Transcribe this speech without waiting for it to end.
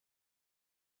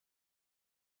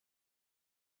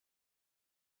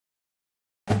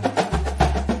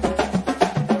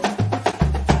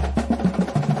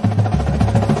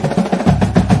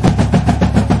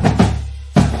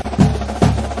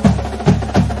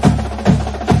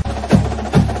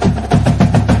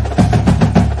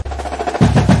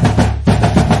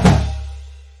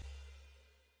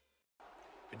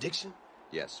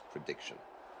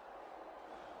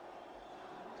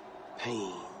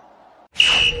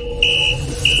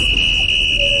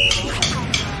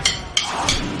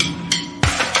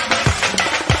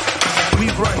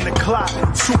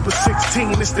Super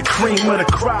 16, it's the cream of the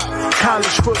crop. College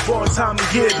football time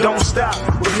of year, don't stop.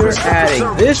 You're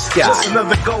adding this guy. Just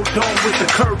another go dome with the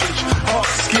courage, heart,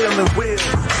 skill, and will.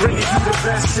 Bringing you the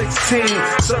best 16.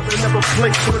 Serving up a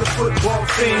plate for the football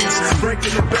fiends.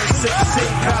 Breaking the best 16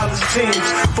 college teams.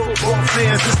 Football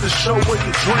fans, it's the show of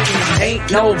your dreams. Ain't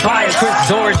no bias. Chris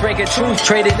Zorich breaking truth.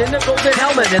 Traded in the golden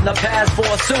helmet in the past for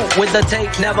a suit. With the tape,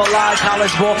 never lies.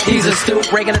 College ball, he's a stoop.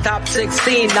 Breaking the top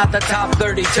 16, not the top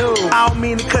 32. I don't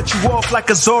mean to cut you off like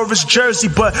a Zorich jersey,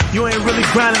 but you ain't really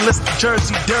grinding unless the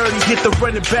jersey dirty. Hit the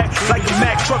running back like a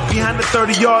Mack truck behind the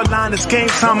 30-yard line. It's game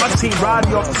time. My team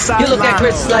riding off the sideline. You look at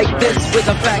Chris like this with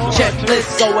a fact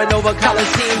checklist. Going over college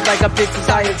teams like a busy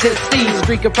scientist. Steve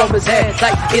streaking from his head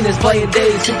like in his playing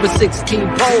days. Super 16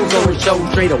 polls on the show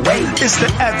straight away. It's the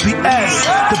FBS,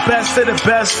 the best of the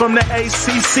best from the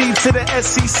ACC to the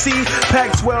SEC.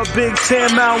 Pac-12, Big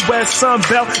Ten, Mountain West, Sun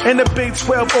Belt, and the Big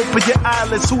 12. Open your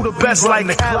eyelids. Who the best like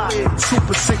the clock?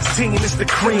 Super 16, it's the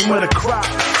cream of the crop.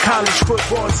 College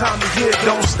football time of year,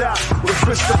 don't stop. With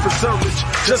Christopher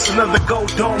Zorich, just another go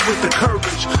dome with the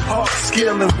courage, heart,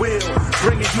 skill, and will.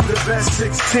 Bringing you the best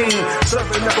 16.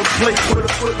 Serving up a plate for the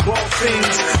football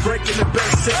fiends. Breaking the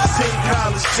best 16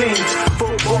 college teams.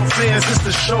 Football fans, it's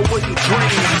the show of your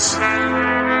dreams.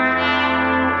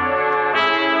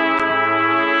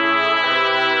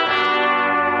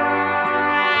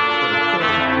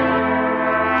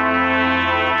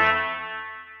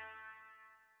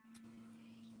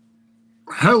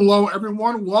 Hello,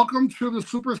 everyone. Welcome to the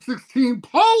Super 16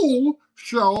 Poll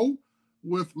Show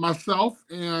with myself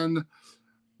and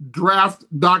Draft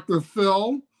Dr.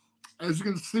 Phil. As you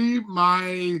can see,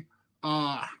 my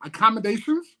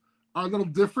accommodations are a little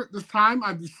different this time.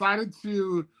 I've decided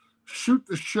to shoot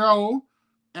the show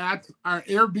at our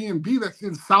Airbnb that's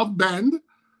in South Bend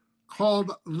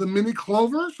called the Mini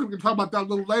Clover. So we can talk about that a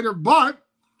little later. But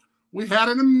we had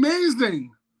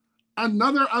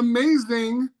another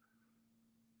amazing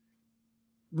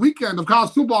weekend of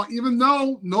college football, even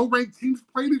though no ranked teams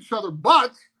played each other.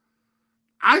 But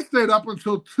I stayed up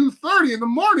until 2:30 in the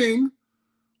morning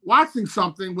watching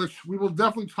something, which we will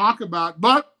definitely talk about.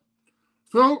 But,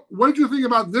 Phil, what did you think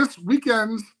about this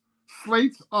weekend's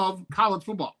slate of college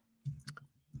football?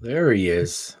 There he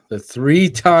is, the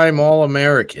 3-time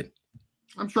All-American.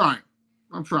 I'm trying.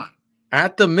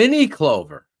 At the Mini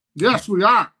Clover. Yes, we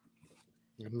are.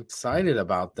 I'm excited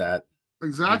about that.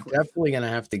 Exactly. We're definitely going to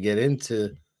have to get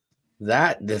into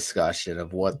that discussion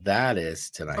of what that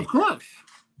is tonight. Of course.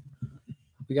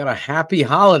 We got a happy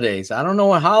holidays. I don't know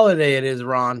what holiday it is,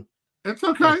 Ron. It's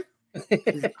okay.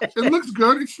 It looks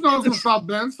good. It snows in South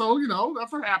Bend, so,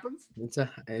 that's what happens.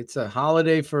 It's a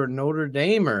holiday for Notre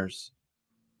Damers.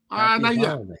 Not yet.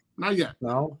 Holiday. Not yet.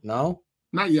 No?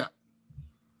 Not yet.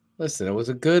 Listen, it was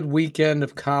a good weekend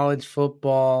of college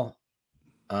football.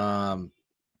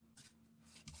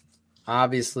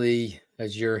 Obviously,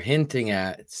 as you're hinting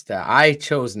at, it's that I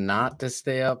chose not to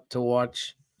stay up to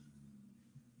watch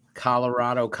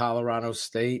Colorado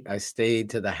State. I stayed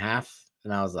to the half,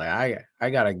 and I was like, I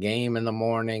got a game in the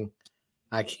morning.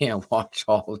 I can't watch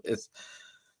all of this.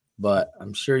 But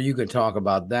I'm sure you can talk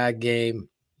about that game.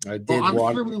 I'm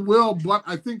sure we will, but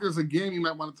I think there's a game you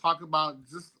might want to talk about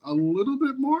just a little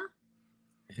bit more.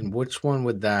 And which one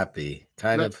would that be?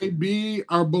 That may be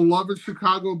our beloved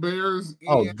Chicago Bears.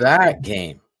 That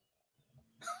game.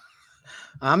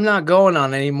 I'm not going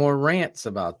on any more rants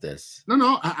about this.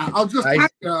 No. I'll just. I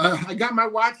got my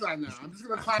watch on now. I'm just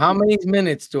gonna. How many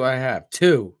minutes do I have?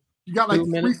 2. You got like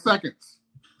 3 seconds.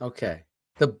 Okay.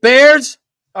 The Bears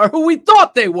are who we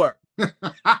thought they were.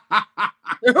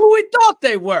 They're who we thought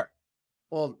they were.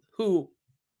 Well, who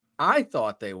I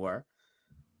thought they were.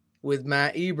 With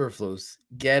Matt Eberflus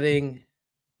getting,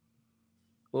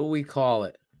 what do we call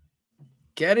it?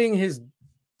 Getting his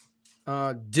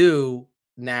due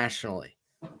nationally.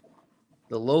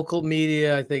 The local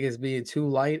media, I think, is being too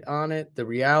light on it. The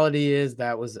reality is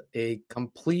that was a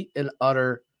complete and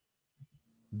utter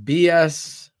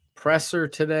BS presser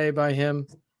today by him,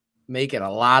 making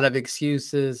a lot of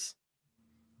excuses.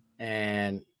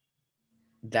 And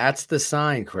that's the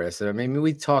sign, Chris. I mean,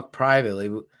 we talk privately.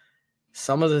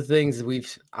 Some of the things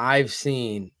I've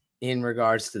seen in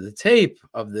regards to the tape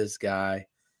of this guy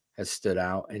has stood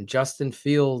out. And Justin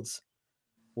Fields,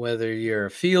 whether you're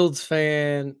a Fields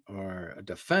fan or a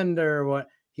defender,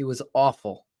 he was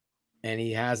awful, and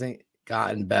he hasn't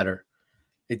gotten better.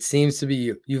 It seems to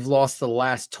be you've lost the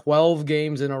last 12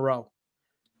 games in a row,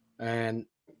 and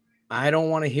I don't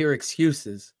want to hear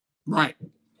excuses. Right.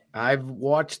 I've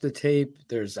watched the tape.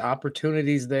 There's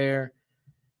opportunities there.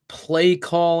 Play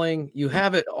calling, you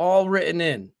have it all written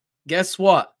in. Guess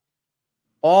what?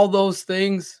 All those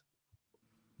things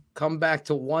come back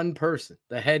to one person,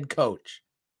 the head coach.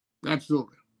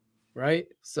 Absolutely. Right?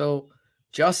 So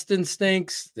Justin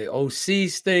stinks, the OC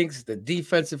stinks, the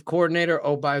defensive coordinator,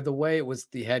 oh, by the way, it was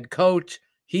the head coach.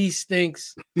 He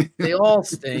stinks. They all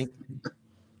stink.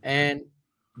 And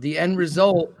the end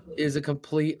result is a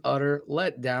complete, utter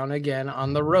letdown again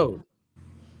on the road.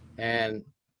 And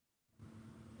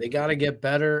they got to get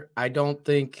better. I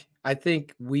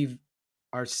think we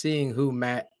are seeing who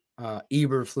Matt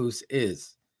Eberflus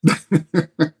is.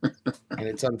 And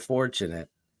it's unfortunate.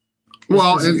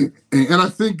 Well, and I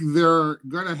think they're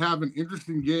going to have an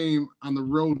interesting game on the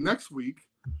road next week.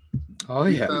 Oh,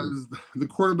 yeah. Because the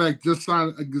quarterback just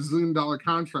signed a gazillion-dollar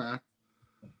contract.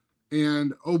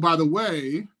 And, oh, by the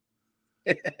way,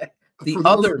 the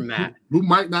other Matt. Who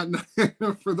might not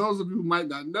know, for those of you who might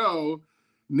not know,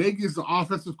 Nagy is the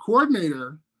offensive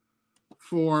coordinator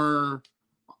for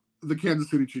the Kansas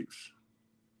City Chiefs.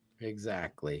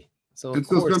 Exactly. So it's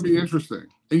going to be interesting.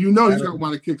 And he's going to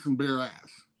want to kick some bare ass.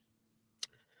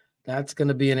 That's going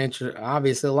to be an interest.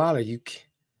 Obviously, a lot of you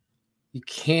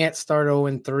can't start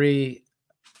 0-3.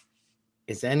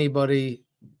 Is anybody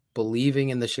believing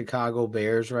in the Chicago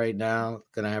Bears right now?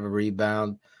 Going to have a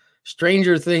rebound.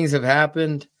 Stranger things have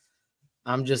happened.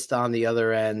 I'm just on the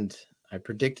other end. I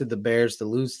predicted the Bears to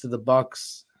lose to the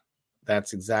Bucks.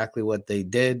 That's exactly what they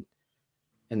did.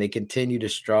 And they continue to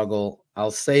struggle.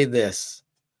 I'll say this.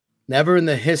 Never in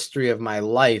the history of my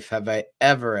life have I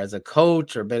ever, as a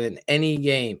coach or been in any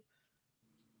game,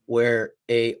 where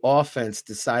a offense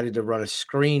decided to run a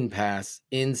screen pass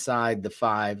inside the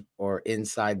 5 or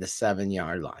inside the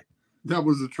 7-yard line. That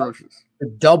was atrocious.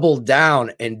 Double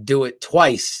down and do it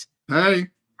twice. Hey.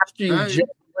 After you just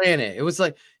ran it.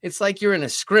 It's like you're in a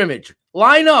scrimmage.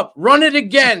 Line up, run it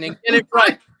again and get it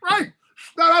right. Right.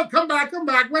 No, come back,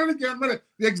 run it again, run it.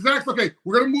 The exact, okay,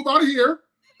 we're going to move out of here.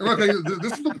 Okay,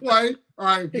 this is the play. All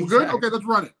right, we're good? Okay, let's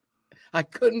run it. I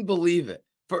couldn't believe it.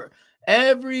 For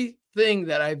everything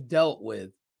that I've dealt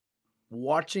with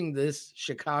watching this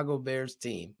Chicago Bears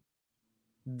team,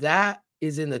 that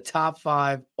is in the top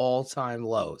 5 all-time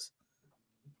lows.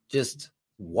 Just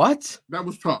what? That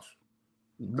was tough.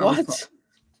 What?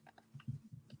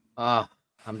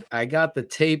 I got the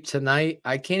tape tonight.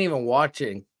 I can't even watch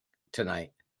it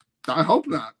tonight. I hope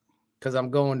not. Because I'm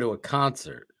going to a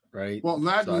concert, right? Well,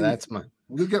 that's my.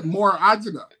 We get more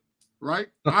agita, right?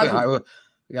 I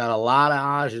got a lot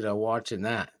of agita watching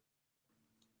that.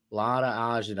 A lot of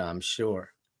agita, I'm sure.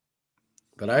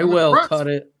 But I will cut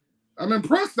it. I'm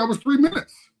impressed. That was 3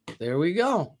 minutes. There we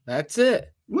go. That's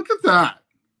it. Look at that.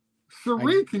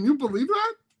 Zorich, can you believe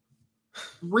that?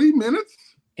 3 minutes?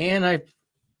 And I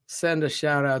send a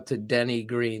shout out to Denny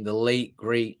Green, the late,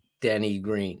 great Denny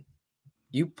Green.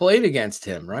 You played against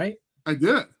him, right? I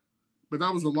did, but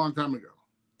that was a long time ago.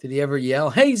 Did he ever yell,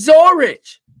 "Hey,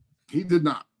 Zorich"? He did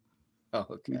not. Oh,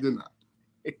 okay. He did not.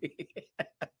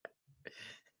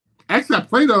 Actually, I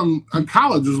played him in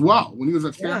college as well when he was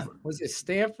at Stanford. Was it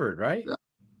Stanford, right? Yeah.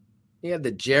 He had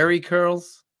the Jerry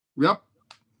curls. Yep.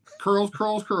 Curls.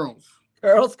 Curls.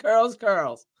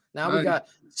 Now we got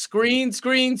screens,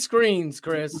 Chris.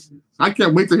 I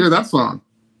can't wait to hear that song.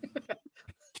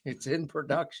 It's in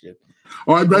production.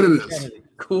 Oh, I bet it is. Kennedy.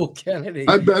 Cool Kennedy.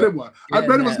 I bet it was. I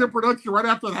bet it was in production right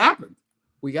after it happened.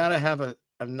 We got to have a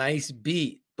nice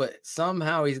beat, but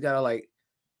somehow he's got to like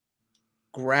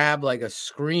grab like a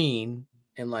screen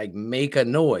and like make a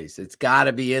noise. It's got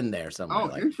to be in there somewhere.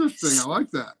 Oh, interesting. I like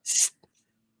that.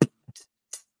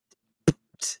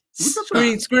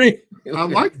 Screen. I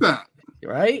like that.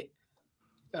 Right?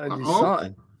 Got to do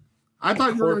something. I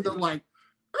thought you were going to go like,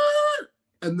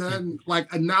 and then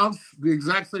like announce the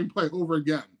exact same play over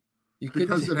again.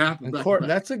 Because it happened.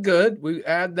 That's a good. We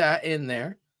add that in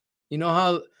there. You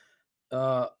know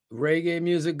how reggae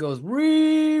music goes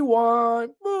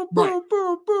rewind, boop, boop,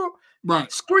 boop, boop.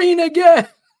 Right. Screen again.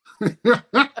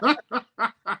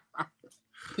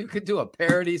 You could do a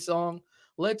parody song.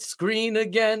 Let's screen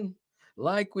again,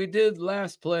 like we did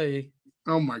last play.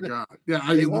 Oh my God! Yeah,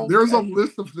 there's a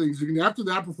list of things you can. After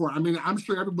that, before I'm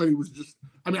sure everybody was just.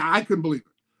 I couldn't believe it.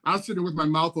 I was sitting with my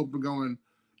mouth open, going,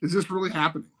 "Is this really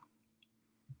happening?"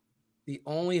 The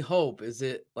only hope is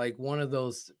it like one of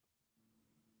those.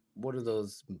 What are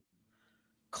those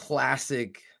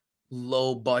classic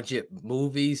low budget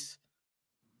movies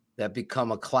that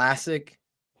become a classic?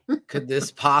 Could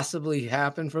this possibly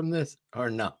happen from this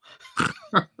or no?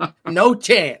 No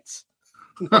chance.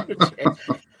 No chance.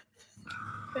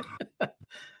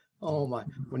 Oh my!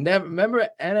 Remember,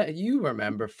 Anna? You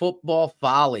remember Football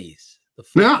Follies? The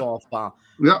Football Follies.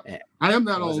 Yeah, I am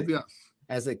that old. Yes.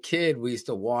 As a kid, we used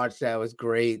to watch that. It was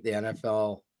great. The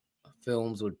NFL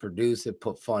Films would produce it,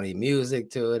 put funny music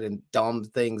to it, and dumb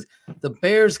things. The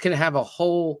Bears can have a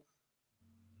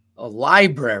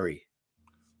library.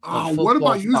 What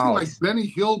about using like Benny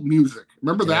Hill music?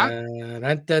 Remember that?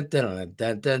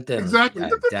 Exactly.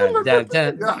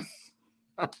 Yes.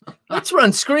 Let's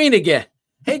run screen again.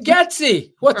 Hey,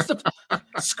 Getsy, what's the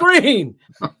screen?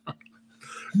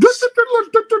 Do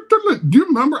you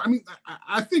remember? I mean,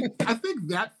 I think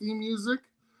that theme music,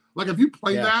 like if you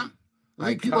play that, I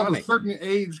think people of a certain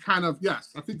age kind of, yes,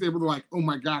 I think they were like, oh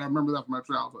my God, I remember that from my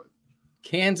childhood.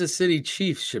 Kansas City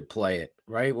Chiefs should play it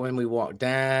right when we walk.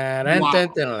 As they're not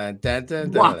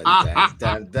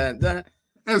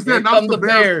the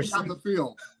Bears on the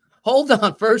field. Hold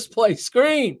on, first play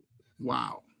screen.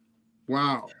 Wow.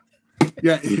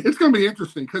 Yeah, it's going to be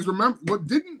interesting because remember, what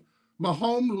didn't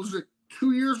Mahomes, was it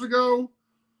 2 years ago?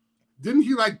 Didn't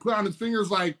he like put on his fingers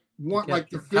like one, like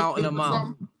the fifth counting them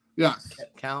out? Yes,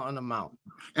 kept counting them out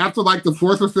after like the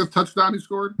fourth or fifth touchdown he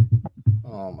scored.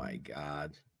 Oh my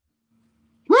God!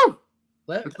 Woo!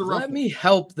 Let me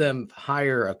help them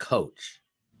hire a coach.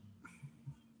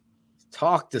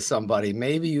 Talk to somebody.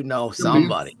 Maybe you know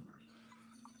somebody.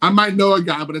 I might know a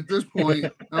guy, but at this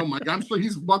point, oh my God, I'm sure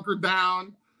he's bunkered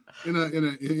down in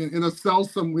a cell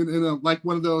somewhere in a like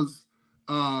one of those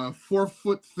 4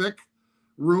 foot thick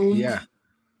rooms. Yeah,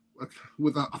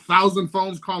 with 1,000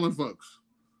 phones calling folks.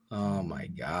 Oh my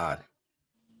God,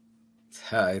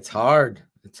 it's hard.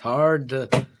 It's hard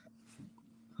to.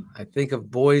 I think of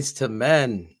Boys to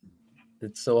Men.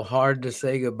 It's so hard to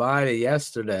say goodbye to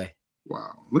yesterday.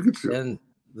 Wow, look at you. And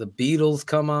the Beatles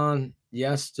come on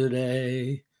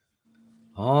yesterday.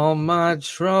 All my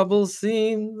troubles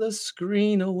seem the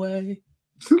screen away.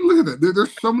 See, look at that.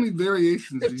 There's so many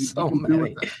variations. There's so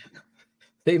many.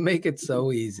 They make it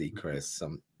so easy, Chris.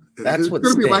 That's what's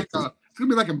going to be like a. It's going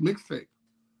to be like a mixtape.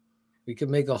 We could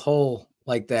make a whole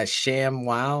like that sham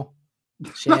now.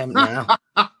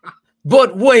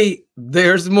 But wait,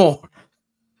 there's more.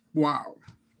 Wow.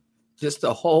 Just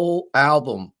a whole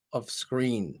album of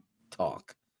screen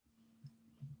talk.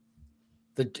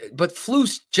 But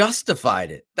Flus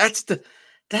justified it. That's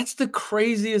the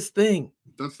craziest thing.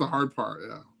 That's the hard part,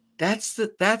 yeah. That's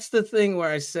the thing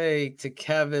where I say to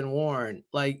Kevin Warren,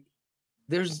 like,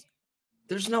 there's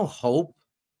no hope.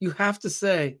 You have to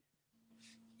say,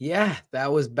 yeah,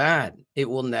 that was bad. It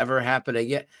will never happen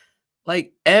again.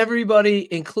 Like everybody,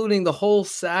 including the whole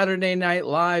Saturday Night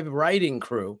Live writing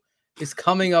crew, is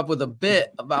coming up with a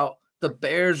bit about the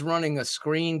Bears running a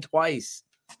screen twice.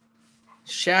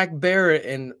 Shaq Barrett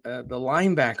and the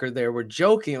linebacker there were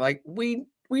joking, like we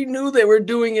knew they were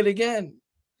doing it again.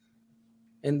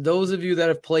 And those of you that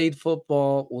have played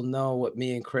football will know what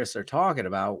me and Chris are talking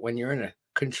about. When you're in a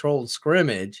controlled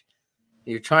scrimmage,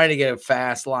 you're trying to get a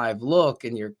fast live look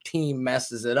and your team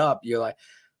messes it up. You're like,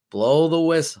 blow the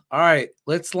whistle. All right,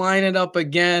 let's line it up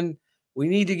again. We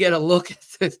need to get a look at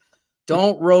this.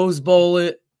 Don't Rose Bowl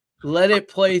it. Let it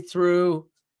play through.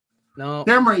 No.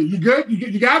 Cameron, you good?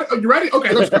 You got it? Are you ready?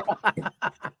 Okay, let's go.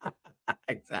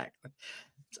 Exactly.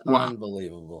 It's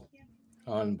unbelievable.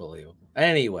 Unbelievable.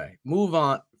 Anyway, move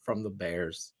on from the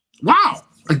Bears. Wow.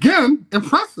 Again,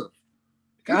 impressive.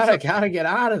 Gotta get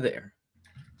out of there.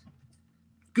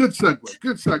 Good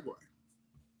segue.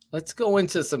 Let's go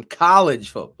into some college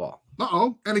football.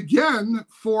 Uh-oh. And again,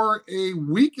 for a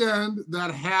weekend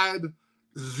that had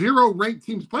 0 ranked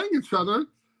teams playing each other,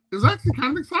 it was actually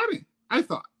kind of exciting, I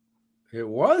thought. It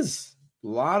was. A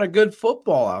lot of good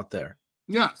football out there.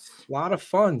 Yes. A lot of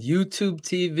fun. YouTube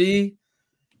TV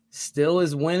still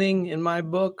is winning in my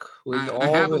book. I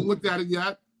haven't looked at it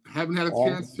yet. Haven't had a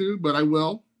chance to, but I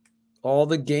will. All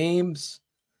the games.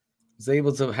 I was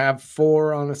able to have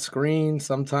 4 on a screen,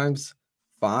 sometimes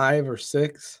 5 or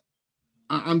 6.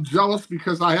 I'm jealous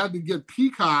because I had to get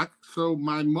Peacock so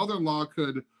my mother-in-law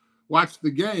could watch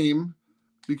the game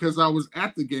because I was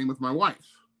at the game with my wife.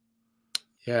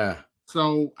 Yeah.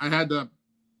 So I had to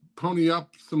pony up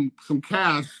some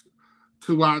cash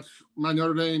to watch my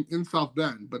Notre Dame in South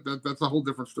Bend, but that's a whole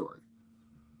different story.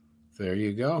 There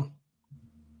you go.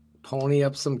 Pony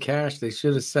up some cash. They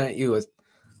should have sent you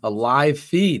a live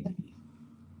feed.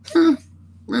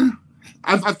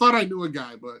 I thought I knew a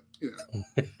guy, but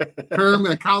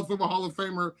apparently a college football Hall of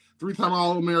Famer, 3-time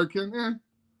All-American.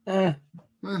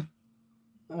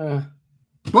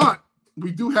 But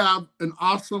we do have an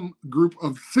awesome group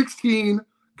of 16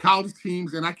 college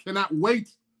teams, and I cannot wait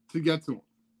to get to them.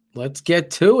 Let's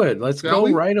get to it. Let's go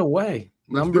right away.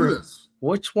 Let's do this.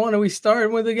 Which one are we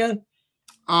starting with again?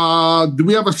 Do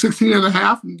we have a 16 and a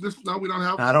half? No, we don't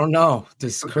have. I don't know.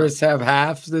 Does Chris have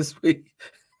halves this week?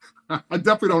 I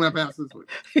definitely don't have halves this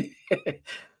week.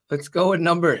 Let's go with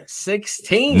number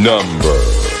 16. Number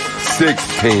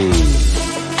 16,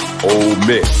 Ole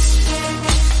Miss.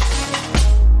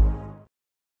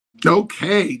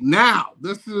 Okay, now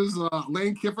this is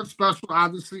Lane Kiffin special,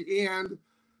 obviously, and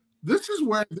this is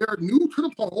where they're new to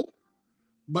the poll,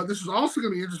 but this is also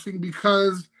going to be interesting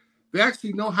because they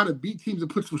actually know how to beat teams and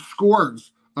put some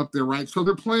scores up there, right? So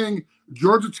they're playing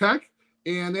Georgia Tech,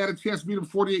 and they had a chance to beat them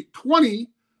 48-20,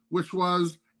 which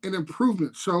was an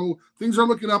improvement. So things are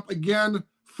looking up again,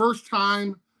 first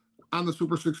time on the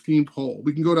Super 16 poll.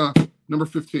 We can go to number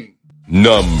 15.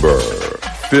 Number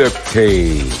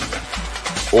 15,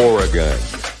 Oregon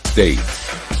State.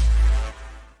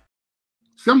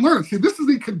 See, I'm learning. See, this is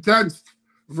the condensed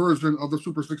version of the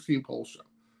Super 16 poll show.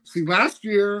 See, last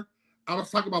year, I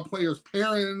was talking about players'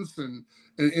 parents and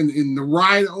the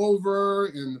ride over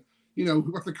and, you know,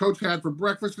 what the coach had for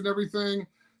breakfast and everything.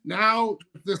 Now,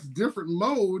 this different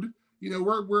mode, you know,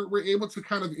 we're able to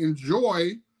kind of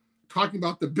enjoy talking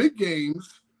about the big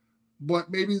games, but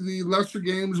maybe the lesser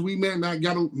games we may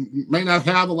not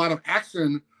have a lot of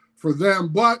action for them.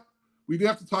 But we do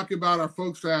have to talk about our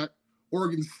folks at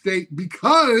Oregon State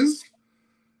because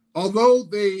although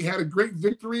they had a great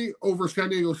victory over San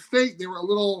Diego State, they were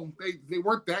they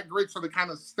weren't that great, so they kind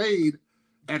of stayed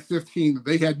at 15.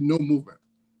 They had no movement.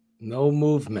 No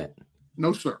movement.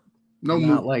 No, sir. Not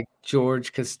movement. like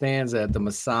George Costanza at the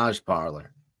massage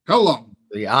parlor. Hello.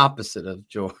 The opposite of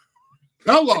George.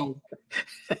 Hello.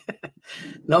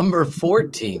 Number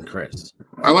 14, Chris.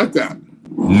 I like that.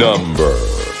 Number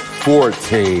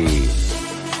 14,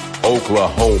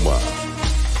 Oklahoma.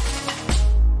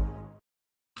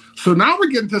 So now we're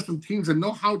getting to some teams that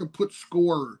know how to put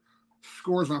scores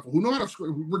on, who know how to score,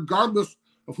 regardless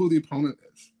of who the opponent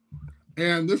is.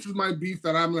 And this is my beef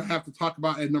that I'm going to have to talk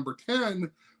about at number 10.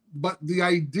 But the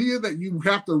idea that you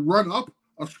have to run up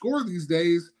a score these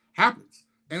days happens.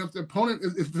 And if the opponent,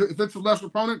 if it's a lesser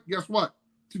opponent, guess what?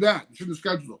 Too bad. You shouldn't have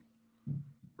scheduled them.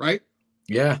 Right?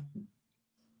 Yeah.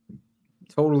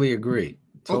 Totally agree.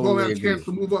 Oklahoma had a chance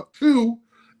to move up too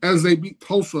as they beat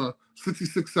Tulsa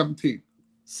 66-17.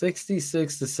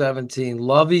 66-17.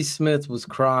 Lovie Smith was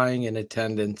crying in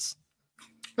attendance.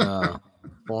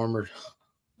 Former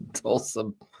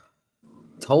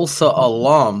Tulsa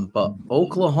alum, but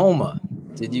Oklahoma.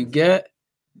 Did you get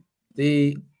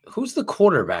who's the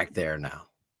quarterback there now?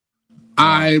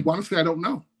 I honestly I don't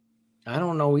know. I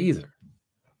don't know either.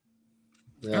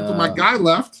 After my guy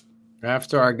left.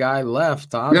 After our guy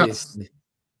left, obviously.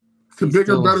 Yes. To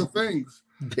bigger, better things.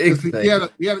 Big thing.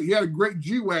 He had a great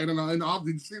G-Wagon and all.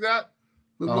 Did you see that?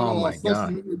 The my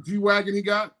God. G-Wagon he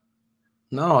got?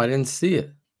 No, I didn't see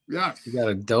it. Yes. He got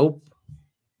a dope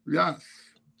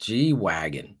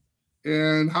G-Wagon.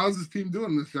 And how's his team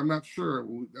doing this year? I'm not sure.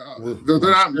 They're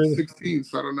not in 16,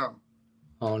 so I don't know.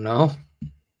 Oh, no?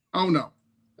 Oh, no.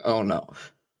 Oh, no.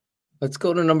 Let's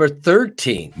go to number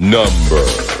 13. Number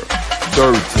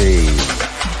 13,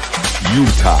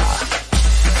 Utah.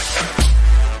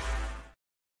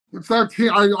 It's our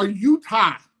team. Our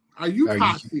Utah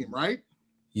team, right?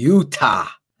 Utah.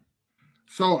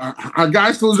 So our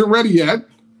guy still isn't ready yet,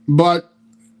 but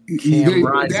Cam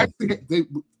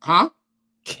Rising.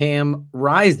 Cam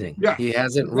Rising. Yeah, he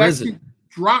hasn't risen.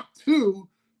 Dropped 2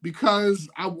 because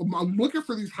I'm looking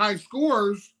for these high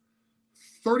scores.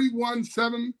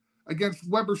 31-7 against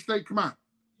Weber State. Come on.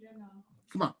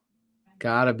 Come on.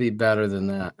 Gotta be better than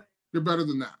that. You're better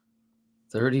than that.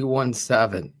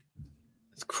 31-7.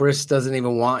 Chris doesn't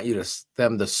even want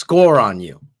them to score on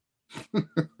you.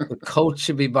 The coach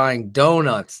should be buying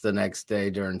donuts the next day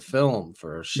during film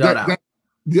for a shutout.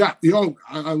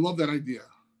 I love that idea.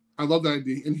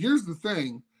 And here's the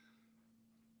thing.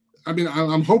 I mean,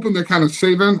 I'm hoping they're kind of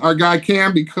saving our guy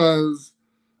Cam because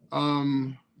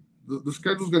the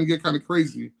schedule's going to get kind of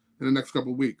crazy in the next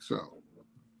couple of weeks. So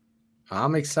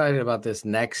I'm excited about this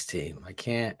next team. I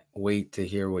can't wait to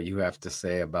hear what you have to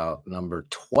say about number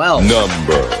 12.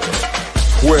 Number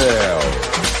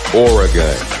 12,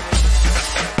 Oregon.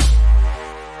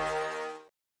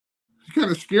 You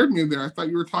kind of scared me there. I thought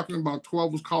you were talking about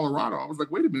 12 was Colorado. I was like,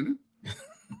 wait a minute.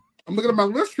 I'm looking at my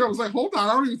list here. I was like, hold on.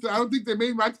 I don't think they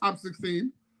made my top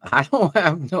 16. I don't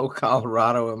have no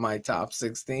Colorado in my top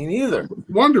 16 either.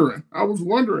 I was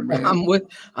wondering, man.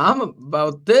 I'm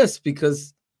about this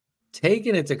because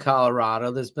taking it to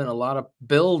Colorado, there's been a lot of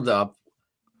build-up,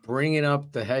 bringing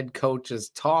up the head coach's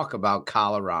talk about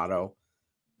Colorado.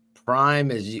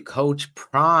 Coach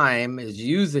Prime is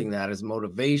using that as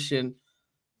motivation,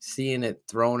 seeing it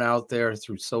thrown out there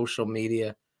through social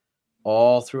media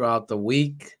all throughout the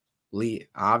week.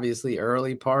 Obviously,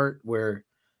 early part where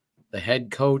the head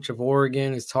coach of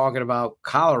Oregon is talking about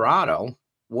Colorado.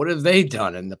 What have they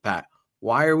done in the past?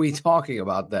 Why are we talking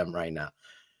about them right now?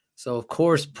 So, of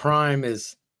course, Prime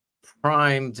is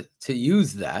primed to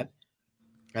use that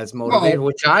as motivator,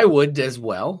 which I would as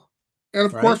well. And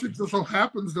of course, it just so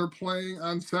happens they're playing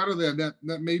on Saturday.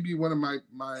 That may be one of my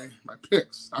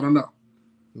picks. I don't know.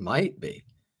 Might be.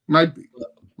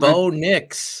 Bo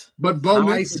Nix. But Bo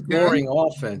high Nix scoring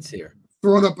offense here.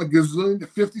 Throwing up a gazillion,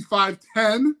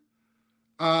 55-10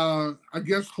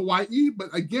 against Hawaii.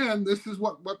 But again, this is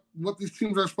what these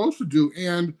teams are supposed to do.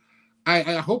 And I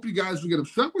hope you guys will get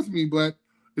upset with me, but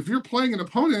if you're playing an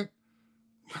opponent,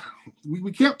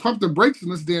 we can't pump the brakes in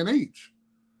this day and age.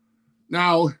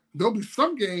 Now, there'll be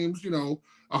some games,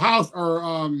 Oregon's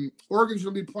going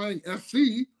to be playing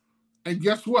SC, and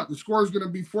guess what? The score is going to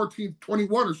be 14-21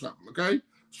 or something, okay?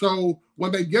 So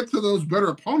when they get to those better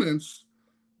opponents,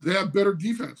 they have better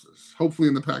defenses, hopefully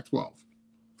in the Pac-12.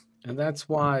 And that's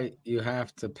why you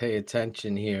have to pay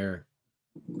attention here.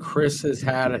 Chris has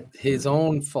had his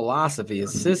own philosophy,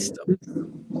 his system.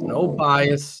 No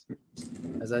bias.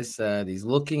 As I said, he's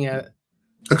looking at...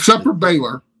 Except for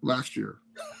Baylor last year.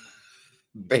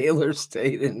 Baylor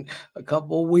stayed in a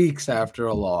couple of weeks after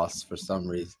a loss for some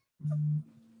reason.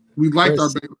 We liked our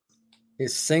Baylor.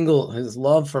 His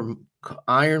love for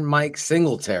Iron Mike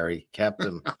Singletary kept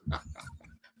him.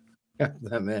 Kept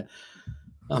them in.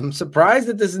 I'm surprised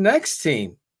at this next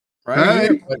team,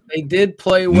 here, but they did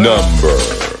play well. Number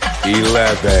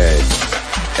 11,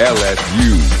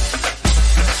 LSU.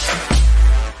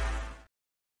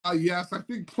 Yes, I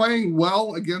think playing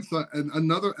well against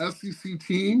another SEC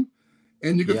team,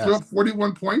 and you can throw up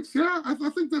 41 points. Yeah, I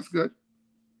think that's good.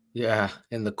 Yeah,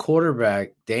 and the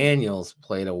quarterback, Daniels,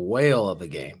 played a whale of a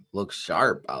game. Looks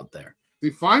sharp out there.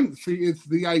 It's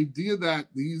the idea that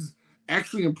he's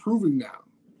actually improving now.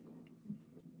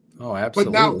 Oh,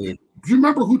 absolutely. But now, do you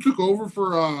remember who took over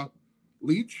for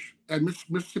Leach at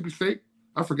Mississippi State?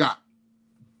 I forgot.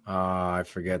 I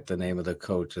forget the name of the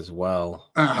coach as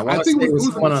well. I think it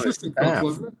was someone on his staff.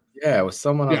 Wasn't it? Yeah, it was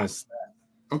someone on his staff.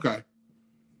 Okay.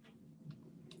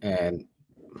 And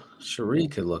Cherie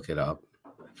could look it up.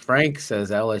 Frank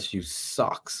says LSU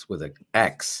sucks with an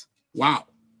X. Wow.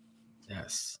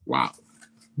 Yes. Wow.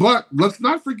 But let's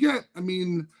not forget,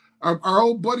 our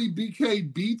old buddy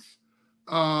BK beat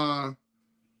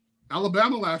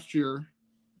Alabama last year.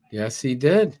 Yes, he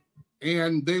did.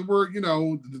 And they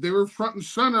were front and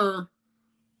center,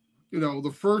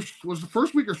 the first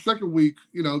week or second week,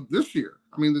 this year.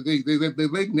 They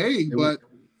laid an egg, but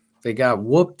they got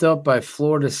whooped up by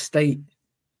Florida State.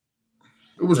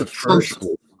 It was atrocious.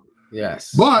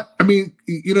 Yes. But,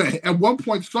 at one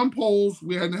point, some polls,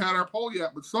 we hadn't had our poll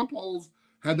yet, but some polls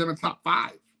had them in top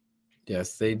 5.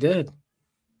 Yes, they did.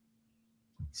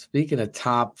 Speaking of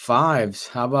top 5s,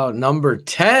 how about number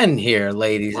 10 here,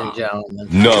 ladies and gentlemen?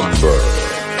 Number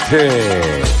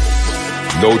 10,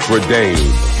 Notre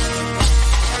Dame.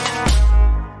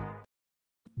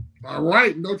 All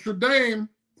right, Notre Dame.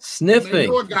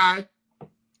 Sniffing. A guy.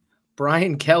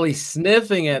 Brian Kelly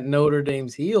sniffing at Notre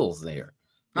Dame's heels there.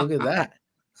 Look at that.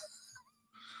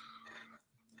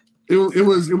 It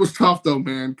was tough though,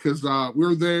 man, because we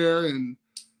were there and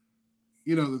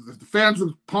the fans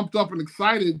were pumped up and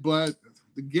excited, but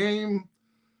the game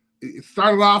it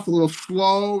started off a little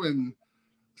slow, and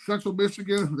Central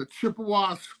Michigan, the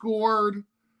Chippewa scored.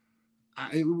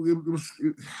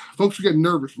 Folks are getting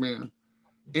nervous, man.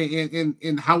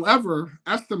 And however,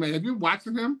 Estime, have you been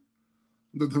watching him?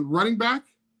 The running back?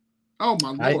 Oh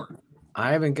my Lord.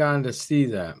 I haven't gotten to see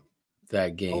that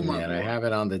game yet. Lord. I have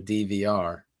it on the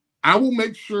DVR. I will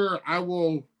make sure I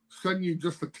will send you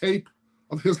just a tape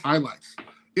of his highlights.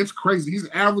 It's crazy. He's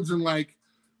averaging like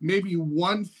maybe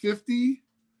 150,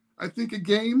 I think, a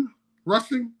game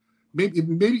rushing, maybe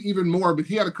even more. But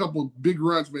he had a couple of big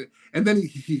runs, and then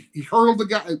he hurdled the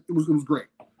guy. It was great.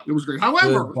 It was great.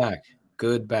 However,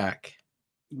 good back.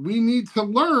 We need to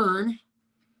learn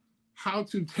how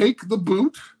to take the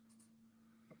boot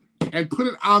and put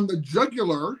it on the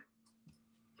jugular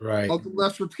of the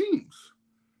lesser teams,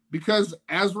 because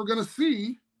as we're going to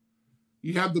see,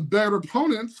 you have the better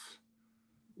opponents.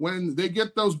 When they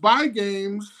get those bye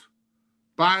games,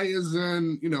 bye is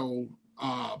in,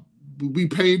 we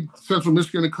paid Central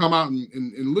Michigan to come out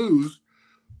and lose,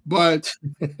 but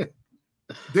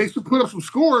they should put up some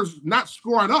scores, not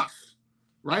score on us,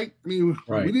 right? We need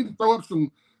to throw up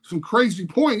some crazy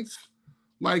points,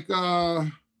 like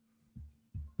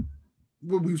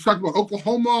we talked about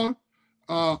Oklahoma,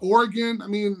 Oregon.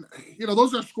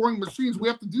 Those are scoring machines. We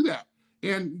have to do that,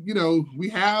 and we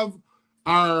have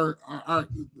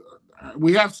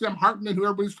we have Sam Hartman, who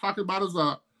everybody's talking about as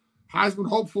a Heisman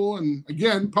hopeful, and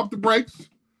again, pump the brakes.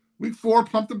 Week 4,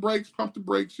 pump the brakes,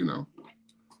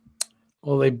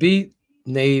 Well, they beat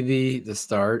Navy to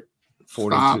start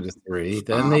 42-3.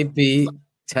 Then they beat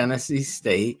Tennessee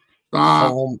State,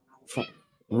 home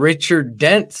Richard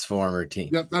Dent's former team.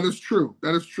 Yep, that is true.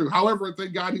 However,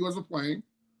 thank God he wasn't playing.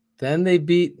 Then they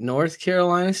beat North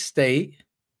Carolina State.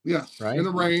 Yes, right? In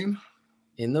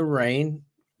the rain.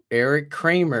 Eric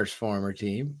Kramer's former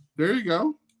team. There you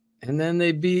go. And then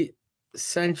they beat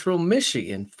Central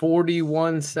Michigan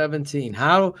 41-17.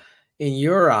 How, in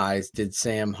your eyes, did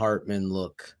Sam Hartman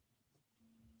look?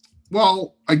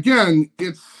 Well, again,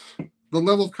 it's the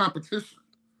level of competition.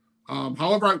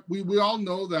 However, we all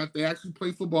know that they actually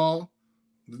play football.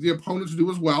 The opponents do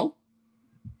as well.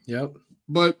 Yep.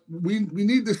 But we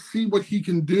need to see what he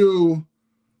can do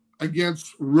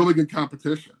against really good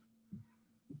competition.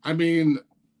 I mean,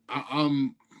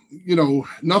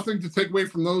 nothing to take away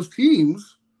from those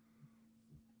teams,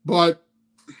 but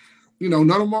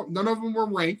none of them were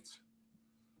ranked.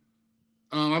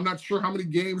 I'm not sure how many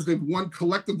games they've won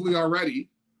collectively already,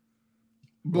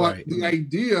 but the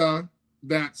idea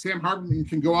that Sam Hartman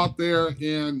can go out there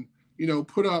and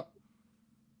put up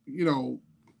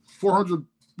 400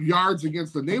 yards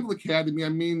against the Naval Academy, I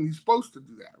mean, he's supposed to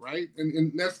do that, right?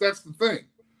 And that's the thing.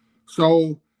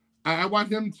 So I want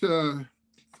to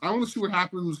see what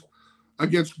happens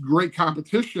against great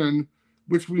competition,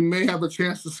 which we may have a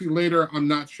chance to see later. I'm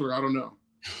not sure. I don't know.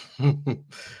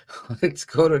 Let's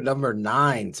go to number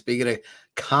 9. Speaking of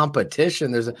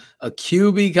competition, there's a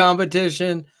QB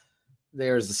competition.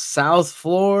 There's South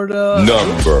Florida.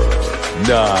 Number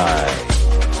 9,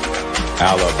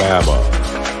 Alabama.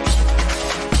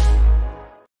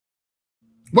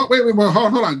 Wait,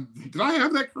 hold on. Did I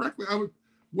have that correctly?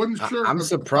 Wasn't sure. I'm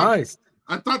surprised.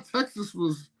 I thought Texas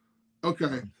was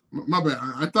okay. My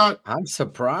bad. I'm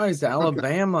surprised.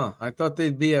 Alabama. Okay. I thought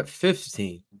they'd be at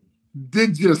 15.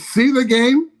 Did you see the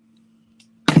game?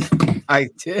 I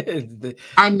did.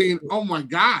 I mean, oh my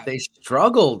God. They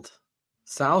struggled.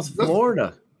 South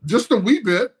Florida. Just a wee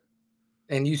bit.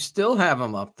 And you still have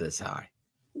them up this high.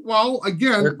 Well,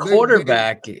 again, their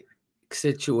quarterback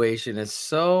situation is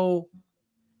so.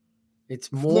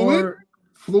 It's more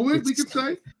fluid, we could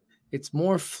say. It's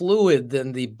more fluid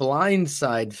than the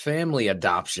Blindside family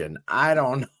adoption. I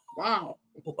don't know. Wow.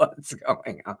 What's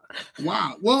going on?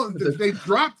 Wow. Well, they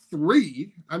dropped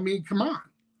 3. I mean, come on.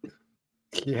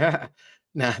 Yeah.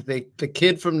 Now, the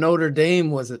kid from Notre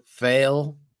Dame was a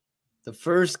fail. The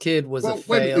first kid was a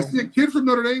fail. Is the kid from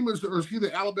Notre Dame or is he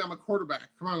the Alabama quarterback?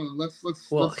 Come on, let's.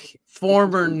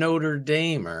 Former Notre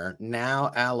Damer,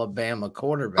 now Alabama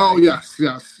quarterback. Oh yes.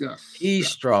 He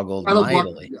struggled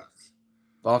mightily. Yes.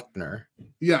 Buckner.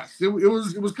 Yes, it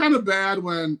was kind of bad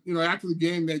when after the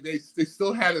game they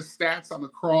still had his stats on the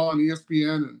crawl on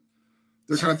ESPN and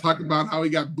they're kind of talking about how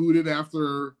he got booted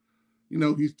after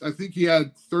I think he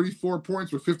had 34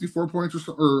 points or 54 points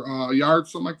or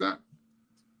yards, something like that.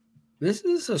 This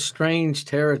is a strange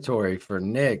territory for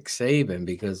Nick Saban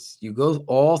because you go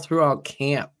all throughout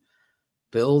camp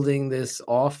building this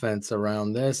offense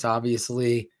around this.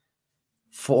 Obviously,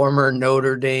 former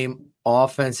Notre Dame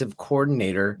offensive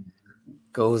coordinator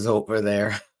goes over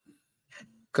there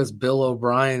because Bill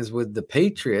O'Brien's with the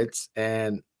Patriots,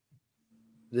 and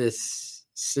this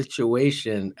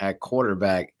situation at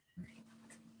quarterback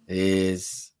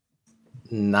is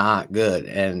not good.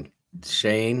 And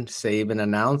Shane Saban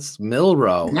announced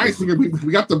Milrow. Nice. We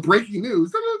got the breaking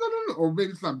news. Or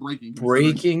maybe it's not breaking.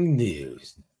 Breaking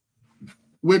news.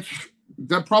 Which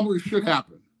that probably should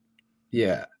happen.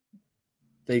 Yeah.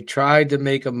 They tried to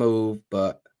make a move,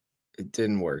 but it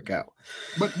didn't work out.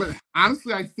 But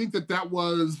honestly, I think that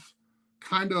was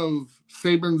kind of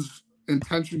Saban's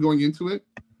intention going into it.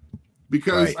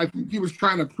 Because I think he was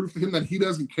trying to prove to him that he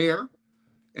doesn't care.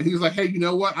 And he's like, hey, you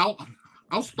know what?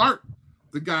 I'll start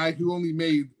the guy who only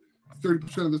made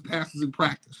 30% of his passes in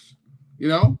practice,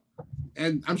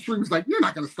 And I'm sure he was like, you're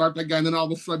not going to start that guy. And then all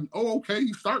of a sudden, oh, okay,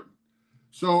 he's starting.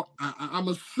 So I'm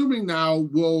assuming now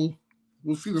we'll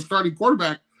see the starting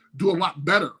quarterback do a lot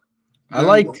better. I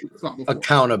like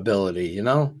accountability,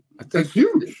 I think that's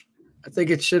huge. I think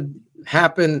it should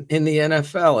happen in the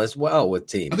NFL as well with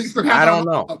teams. I think it should happen. I don't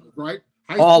know. Levels, right?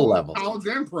 All levels. College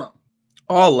and pro.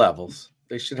 All levels.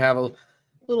 They should have a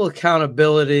little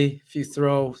accountability if you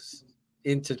throw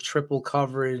into triple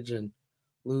coverage and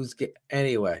lose.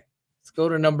 Anyway, let's go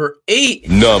to number 8.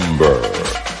 Number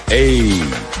 8,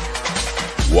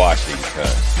 Washington.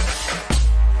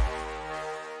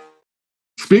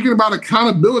 Speaking about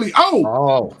accountability.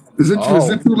 Is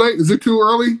it too late? Is it too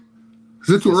early? Is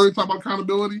it too early to talk about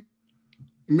accountability?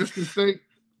 Michigan State?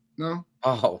 No?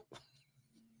 Oh.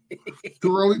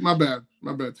 Too early? My bad.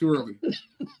 Too early.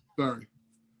 Sorry.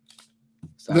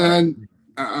 So, Then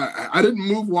I didn't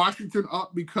move Washington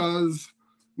up because,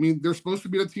 I mean, they're supposed to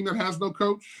be a team that has no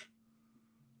coach,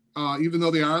 even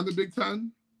though they are in the Big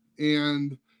Ten,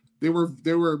 and they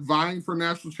were vying for a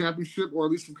national championship or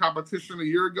at least some competition a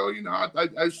year ago. You know, I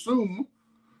assume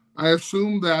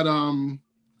that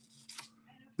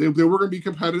they were going to be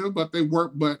competitive, but they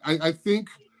weren't. But I think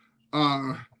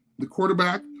the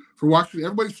quarterback for Washington,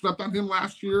 everybody slept on him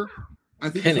last year. I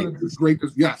think he's going to do great.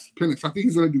 Yes, Penix. I think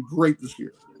he's going to do great this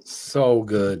year. So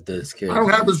good, this kid. I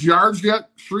don't have his yards yet.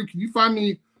 Shree, can you find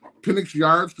me Penix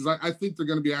yards? Because I think they're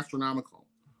going to be astronomical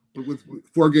with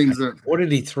 4 games in. What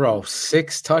did he throw?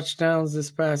 6 touchdowns this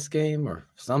past game or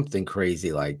something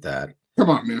crazy like that?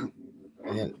 Come on, man.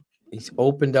 And he's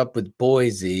opened up with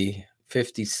Boise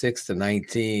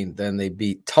 56-19. Then they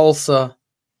beat Tulsa.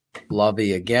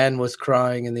 Lovey again was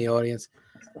crying in the audience.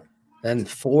 Then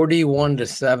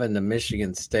 41-7 to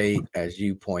Michigan State, as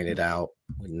you pointed out,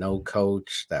 with no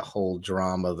coach, that whole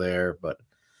drama there. But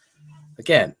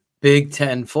again, Big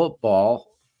Ten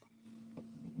football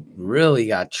really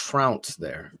got trounced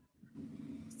there.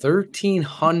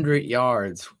 1,300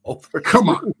 yards over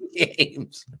 3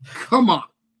 games. Come on.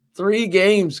 3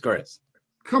 games, Chris.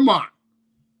 Come on.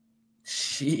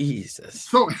 Jesus.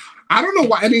 So I don't know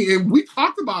why. I mean, and we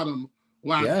talked about him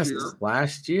last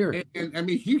year. And I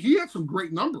mean, he had some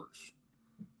great numbers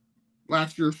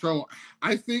last year. So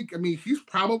I think, I mean, he's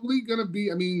probably going to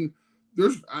be, I mean,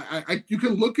 there's, you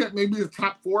can look at maybe the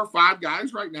top 4 or 5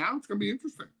 guys right now. It's going to be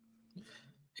interesting.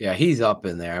 Yeah, he's up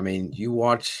in there. I mean, you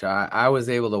watch, I was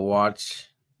able to watch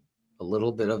a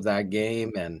little bit of that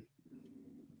game, and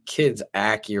kid's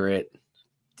accurate,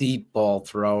 deep ball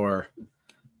thrower.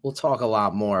 We'll talk a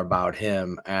lot more about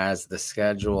him as the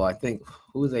schedule. I think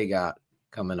who they got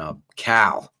coming up,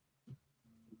 Cal.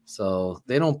 So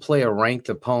they don't play a ranked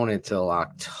opponent till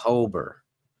October.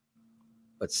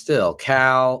 But still,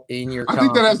 Cal in your I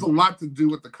think that has a lot to do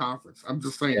with the conference. I'm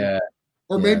just saying. Yeah.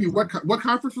 Or maybe what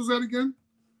conference was that again?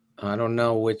 I don't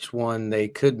know which one. They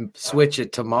could switch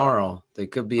it tomorrow. They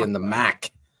could be in the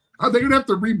MAC. Are they going to have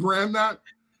to rebrand that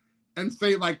and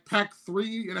say like Pac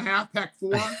 3.5, Pac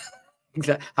 4?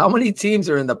 How many teams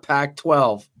are in the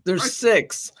Pac-12? There's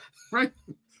 6. Right.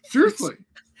 Seriously.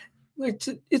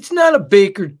 It's not a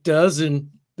baker dozen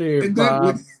there, and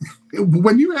Bob. Then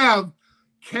when you have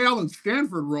Cal and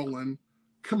Stanford rolling,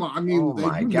 come on. I mean,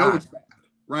 know it's bad,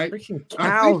 right? Freaking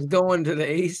Cal's going to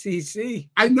the ACC.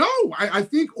 I know. I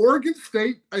think Oregon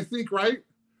State, right?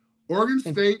 Oregon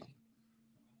State,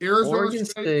 Arizona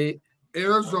State,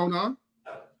 Arizona.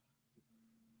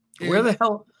 Where the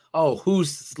hell? Oh,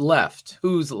 who's left?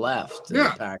 Who's left in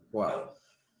the Pac-12?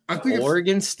 I think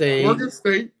Oregon State,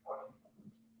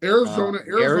 Arizona,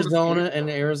 and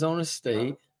Arizona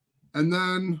State. And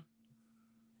then,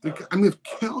 I mean, if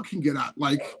Cal can get out,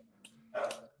 like,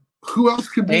 who else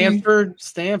could be?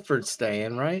 Stanford's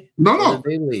staying, right? No.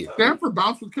 They leave. Stanford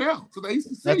bounced with Cal to the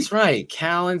ACC. That's right.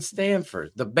 Cal and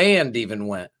Stanford. The band even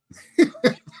went.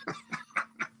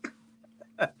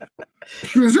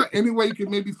 Is there any way you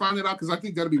can maybe find it out? Because I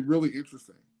think that'd be really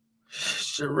interesting.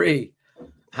 Cherie,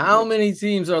 how many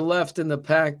teams are left in the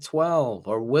Pac-12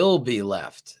 or will be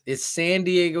left? Is San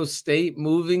Diego State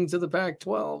moving to the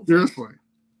Pac-12?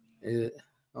 Seriously.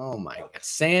 Oh, my God.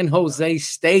 San Jose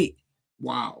State.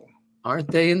 Wow.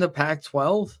 Aren't they in the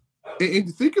Pac-12?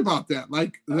 And think about that.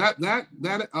 Like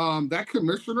that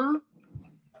commissioner,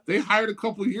 they hired a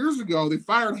couple of years ago. They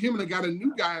fired him and they got a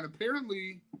new guy. And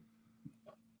apparently,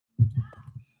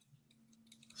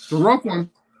 it's a rough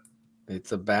one.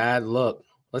 It's a bad look.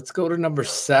 Let's go to number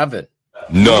 7.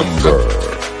 Number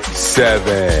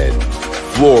 7,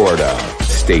 Florida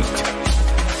State.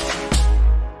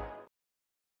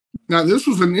 Now, this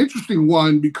was an interesting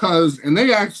one because, and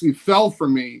they actually fell for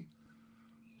me.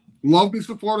 Love me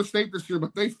some Florida State this year,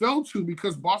 but they fell to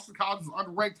because Boston College was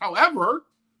underranked. However,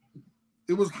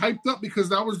 it was hyped up because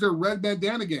that was their red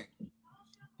bandana game.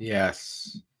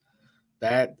 Yes.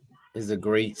 That is a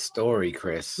great story,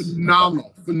 Chris.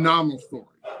 Phenomenal story.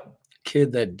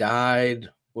 Kid that died,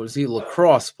 was he a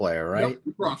lacrosse player, right? Yep,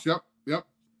 lacrosse, yep.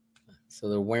 So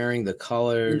they're wearing the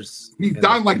colors. He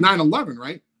died like 9/11,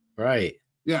 right? Right.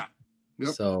 Yeah. Yep.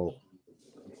 So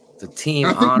the team.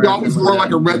 I think he always wore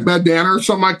like a red bandana or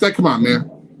something like that. Come on, man.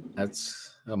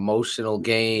 That's an emotional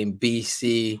game.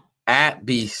 BC at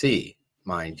BC,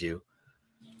 mind you.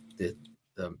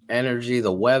 The energy,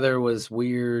 the weather was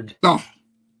weird. Oh.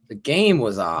 The game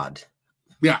was odd.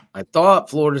 Yeah. I thought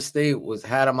Florida State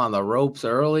had them on the ropes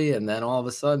early, and then all of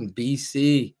a sudden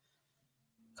BC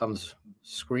comes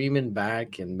screaming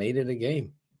back and made it a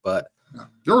game. But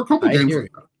there were a couple games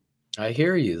like that. I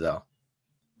hear you, though.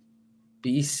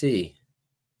 BC.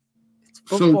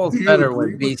 So Football's do you better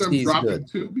agree when with them BC's dropping good.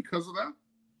 2 because of that?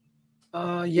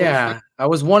 Yeah. I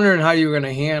was wondering how you were going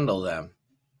to handle them.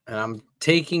 And I'm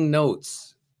taking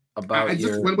notes about I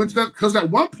just when that, because at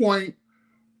one point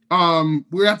we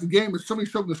were at the game and somebody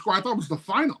showed me the score. I thought it was the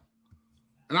final.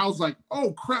 And I was like,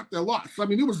 oh crap, they lost. I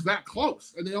mean, it was that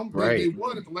close. And they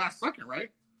won at the last second, right?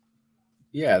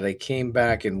 Yeah, they came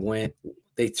back and went.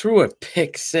 They threw a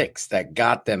pick 6 that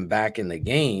got them back in the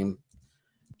game.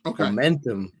 Okay.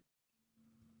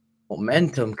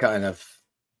 Momentum kind of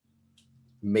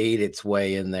made its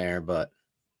way in there, but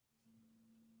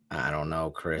I don't know,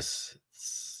 Chris.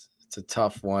 It's a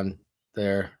tough one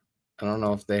there. I don't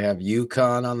know if they have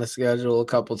UConn on the schedule a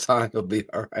couple times. It'll be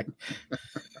all right.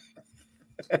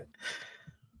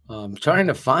 I'm trying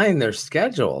to find their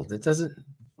schedule. It doesn't.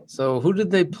 So who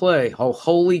did they play? Oh,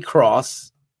 Holy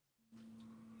Cross.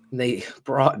 They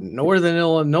brought Northern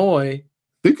Illinois.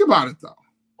 Think about it though.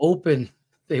 Open.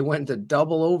 They went to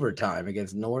double overtime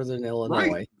against Northern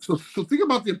Illinois. Right. So think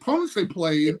about the opponents they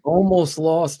played. They almost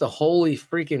lost the Holy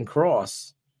freaking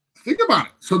Cross. Think about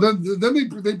it. So then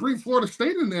they bring Florida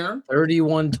State in there.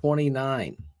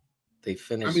 31-29. They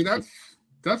finished. I mean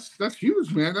that's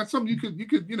huge, man. That's something you could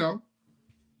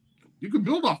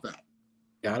build off that.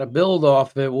 Got to build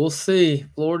off it. We'll see.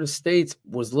 Florida State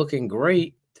was looking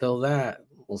great till that.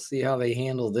 We'll see how they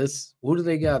handle this. Who do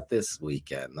they got this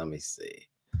weekend? Let me see.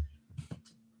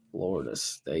 Florida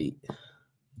State.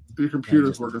 Your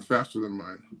computer's working faster than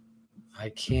mine. I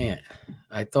can't.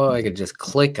 I thought I could just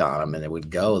click on them and it would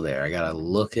go there. I got to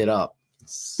look it up.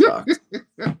 Sucks.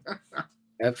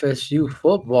 FSU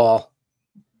football.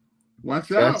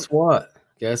 Watch out.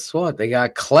 Guess what? They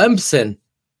got Clemson.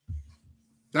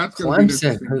 That's going to be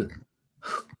Clemson,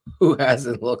 who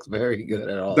hasn't looked very good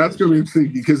at all. That's going to be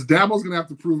interesting because Dabo's going to have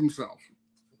to prove himself.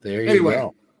 There you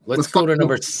go. Let's go to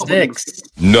number 6.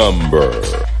 Number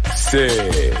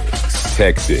 6,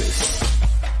 Texas.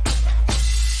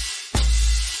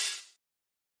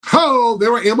 Oh, they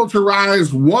were able to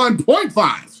rise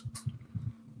 1.5.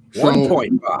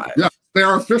 1.5. Yeah, they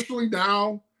are officially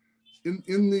now in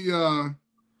the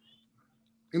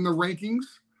rankings.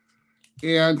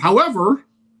 And however,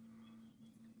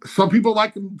 some people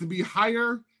like them to be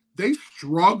higher. They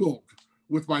struggled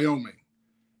with Wyoming.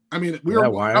 I mean,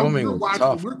 Wyoming was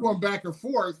tough. We're going back and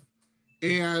forth,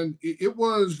 and it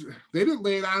was they didn't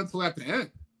lay it on until at the end.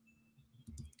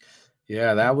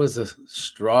 Yeah, that was a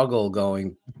struggle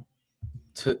going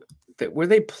to. Were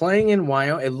they playing in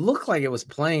Wyoming? It looked like it was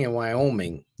playing in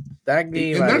Wyoming. That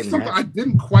game, and that's something I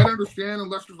didn't quite understand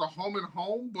unless there's a home and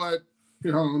home. But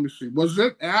here, hold on, let me see. Was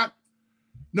it at?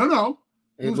 No.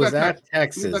 It was at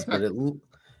Texas, but it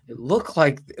looked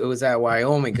like it was at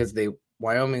Wyoming because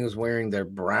Wyoming was wearing their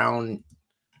brown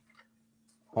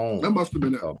home. That must have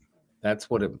been it. So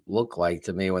that's what it looked like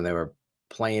to me when they were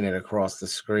playing it across the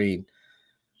screen.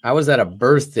 I was at a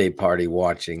birthday party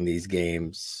watching these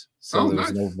games, so there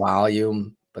was no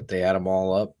volume, but they had them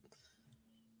all up.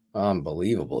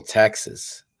 Unbelievable,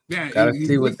 Texas. Yeah, gotta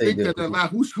see what they do.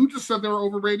 Who just said they were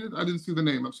overrated? I didn't see the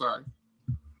name. I'm sorry.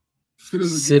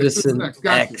 Citizen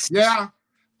X. Yeah,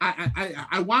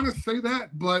 I want to say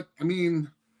that, but I mean,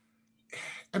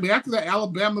 after that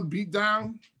Alabama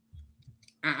beatdown,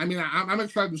 I'm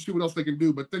excited to see what else they can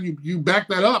do. But then you back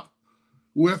that up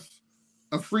with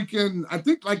a freaking, I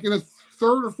think like in a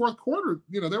third or fourth quarter,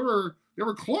 they were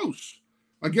close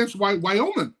against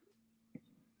Wyoming.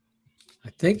 I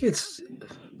think it's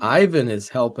Ivan is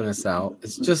helping us out.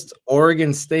 It's just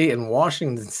Oregon State and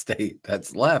Washington State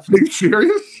that's left. Are you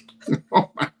serious? Oh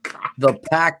my God. The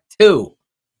Pac-2.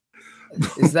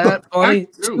 Is that funny?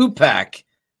 Two-pack.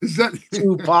 Is that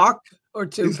Tupac or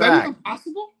Tupac? Is that even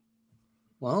possible?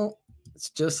 Well, it's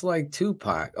just like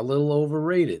Tupac, a little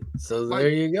overrated. So there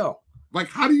you go. Like,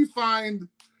 how do you find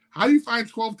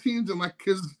 12 teams and like,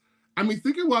 because I mean,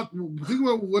 think about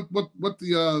what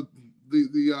the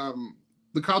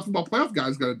college football playoff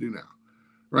guys got to do now,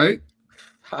 right?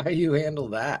 How do you handle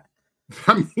that?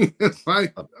 I mean, it's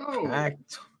like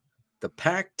the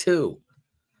Pac-2.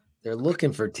 They're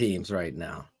looking for teams right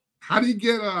now. How do you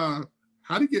get 10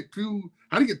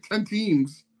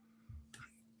 teams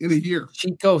in a year?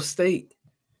 Chico State.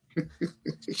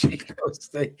 Chico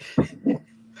State.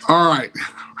 All right.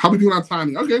 How we doing on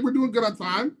time? Okay, we're doing good on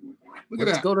time. Look at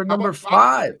that. Let's go to number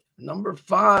 5. Number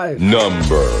 5.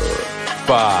 Number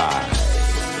 5.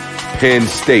 Penn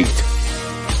State.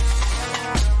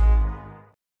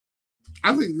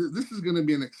 I think this is going to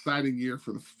be an exciting year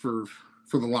for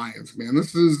the Lions, man.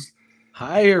 This is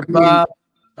higher, Bob.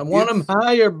 I want them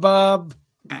higher, Bob.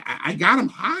 I got them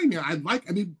high, man.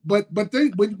 But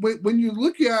then when you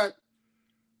look at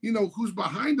who's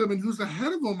behind them and who's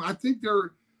ahead of them, I think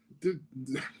they're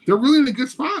really in a good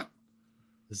spot.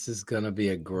 This is going to be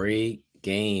a great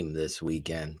game this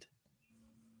weekend.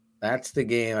 That's the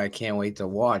game I can't wait to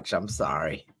watch. I'm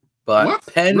sorry. But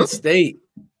What? Penn Really? State.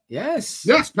 Yes.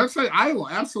 Yes, Penn State, Iowa,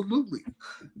 absolutely.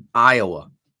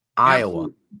 Iowa.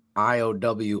 Absolutely.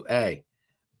 IOWA.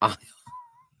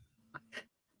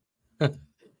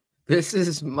 This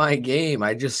is my game.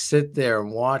 I just sit there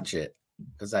and watch it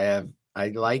because I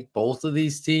like both of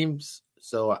these teams.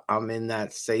 So I'm in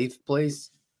that safe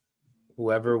place.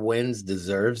 Whoever wins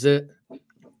deserves it.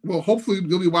 Well, hopefully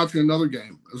you'll be watching another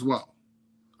game as well.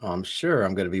 I'm sure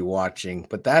I'm going to be watching,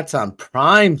 but that's on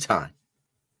prime time.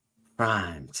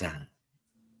 Prime time.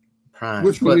 Prime.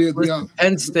 Which will be the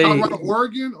Penn State, Colorado,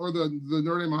 Oregon, or the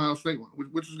Notre Dame Ohio State one?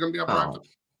 Which is going to be on prime time?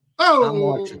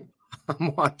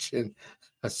 I'm watching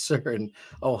a certain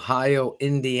Ohio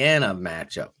Indiana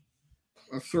matchup.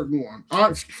 A certain one. All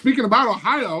right. Speaking about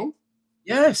Ohio.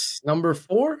 Yes, number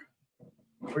 4.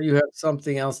 Or you have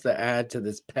something else to add to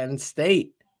this Penn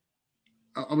State?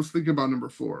 I was thinking about number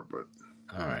 4, but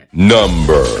all right.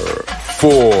 Number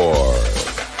 4,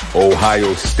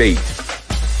 Ohio State.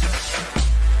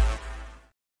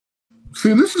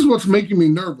 See, this is what's making me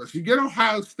nervous. You get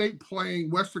Ohio State playing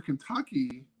Western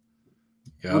Kentucky,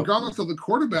 regardless of the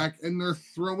quarterback, and they're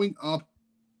throwing up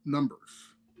numbers.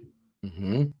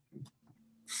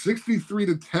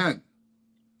 63-10.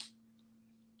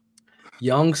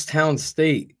 Youngstown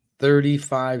State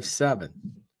 35-7.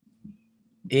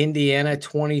 Indiana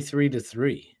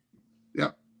 23-3.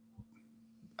 Yep.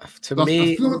 To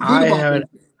me,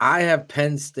 I have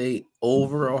Penn State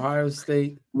over Ohio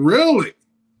State. Really?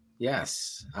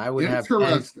 Yes, I would have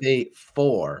Penn State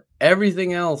 4.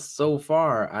 Everything else so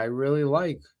far, I really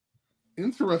like.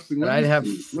 Interesting. But I'd have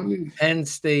Penn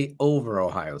State over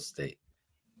Ohio State,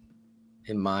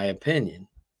 in my opinion.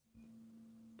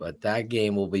 But that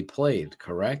game will be played,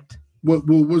 correct?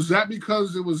 Was that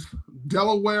because it was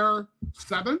Delaware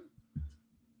 7?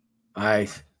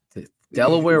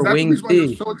 Delaware wing T.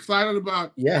 You're so excited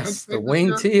about. Yes, the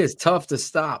wing T is tough to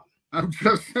stop. I'm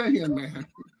just saying, man.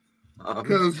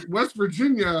 Because West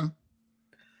Virginia.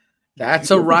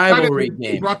 That's a rivalry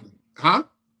game. Huh?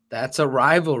 That's a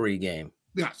rivalry game.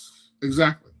 Yes,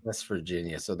 exactly. West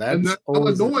Virginia. So that's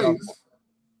Illinois.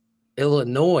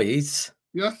 Illinois.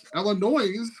 Yes, Illinois.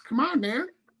 Come on, man.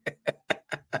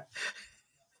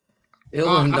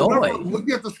 Illinois.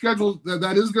 Looking at the schedule,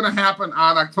 that is going to happen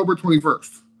on October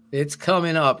 21st. It's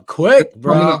coming up quick,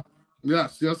 bro.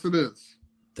 Yes, it is.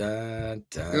 Yes,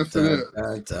 it is.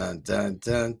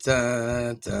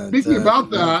 Speaking about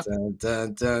that.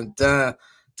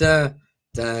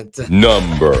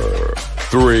 Number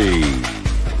 3,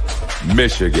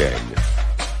 Michigan.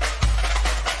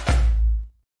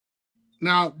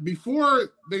 Now, before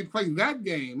they play that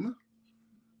game,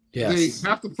 they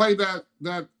have to play that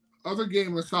other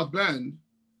game in South Bend.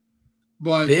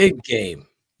 But big game.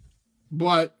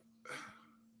 But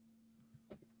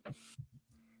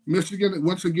Michigan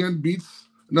once again beats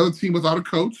another team without a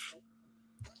coach,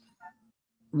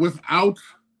 without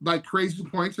like crazy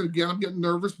points. And again, I'm getting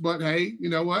nervous, but hey, you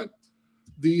know what?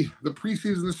 The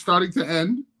preseason is starting to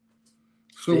end.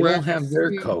 So they don't have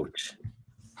their coach.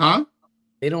 Huh?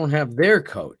 They don't have their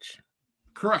coach.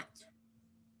 Correct.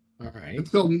 All right.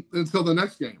 Until the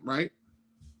next game, right?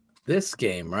 This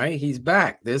game, right? He's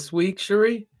back this week,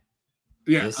 Sheree.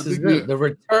 Yeah. This is it. The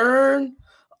return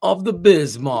of the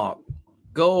Bismarck.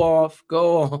 Go off.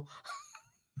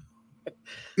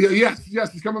 Yes.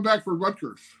 He's coming back for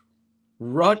Rutgers.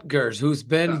 Rutgers,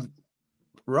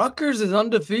 Rutgers is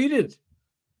undefeated.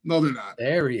 No, they're not.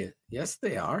 There he is. Yes,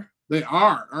 they are. They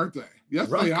are, aren't they? Yes,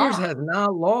 they are. Rutgers has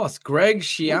not lost. Greg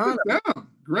Schiano.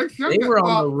 They were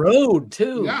on the road,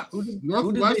 too. Yes.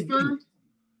 Northwestern.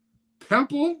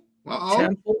 Temple.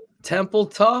 Temple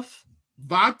tough.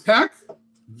 Vatek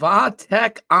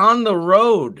on the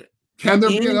road. Can there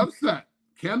be an upset?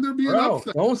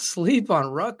 Don't sleep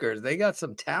on Rutgers. They got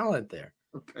some talent there.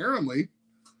 Apparently.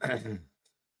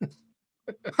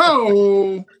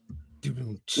 Oh.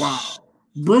 Wow.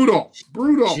 Brutal.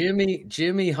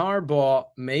 Jimmy Harbaugh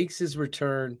makes his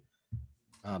return.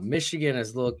 Michigan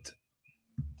has looked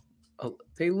a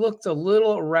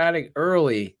little erratic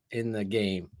early in the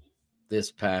game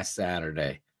this past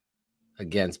Saturday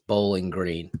against Bowling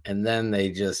Green. And then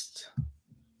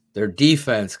their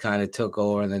defense kind of took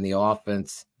over, and then the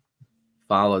offense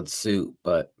followed suit.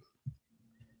 But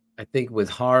I think with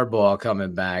Harbaugh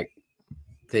coming back,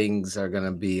 things are going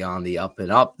to be on the up and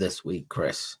up this week,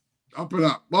 Chris. Up and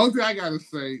up. One thing I got to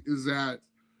say is that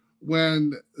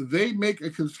when they make a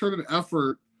concerted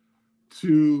effort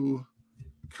to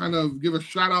kind of give a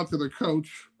shout out to their coach,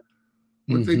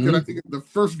 what they did, I think, the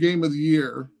first game of the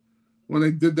year when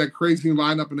they did that crazy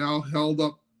lineup and all held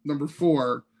up number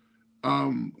 4.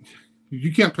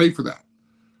 You can't pay for that.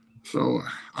 So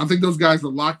I think those guys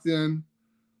are locked in.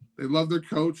 They love their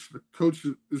coach. The coach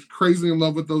is crazy in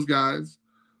love with those guys.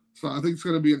 So I think it's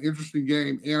going to be an interesting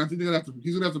game. And I think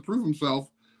he's going to have to prove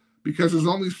himself because there's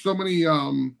only so many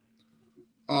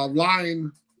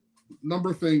line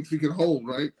number things he can hold,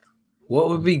 right? What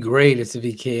would be great is if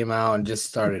he came out and just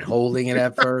started holding it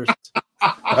at first.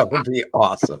 That would be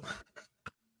awesome.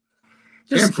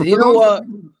 Just, you know what?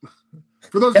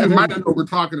 For those of you who might not know what we're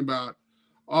talking about,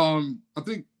 I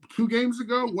think 2 weeks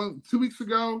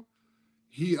ago,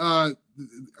 he what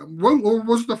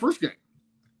was the first game?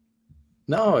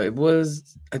 No, I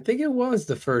think it was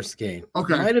the first game.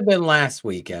 Okay. It might have been last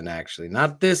weekend, actually.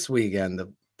 Not this weekend,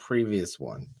 the previous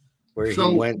one, where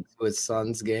he went to his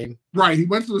son's game. Right. He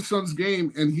went to his son's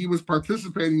game, and he was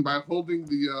participating by holding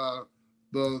the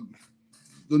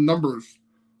numbers,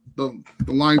 the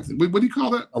lines. What do you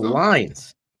call that? The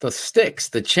lines, the sticks,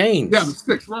 the chains. Yeah, the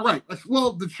sticks. Right.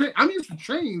 Well, the chain. I'm used to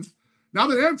chains. Now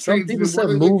that they have chains, some people said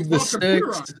move the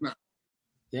sticks.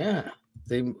 Yeah,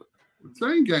 the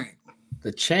chain gang.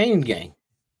 The chain gang.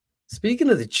 Speaking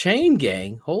of the chain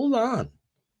gang, hold on.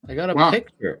 I got a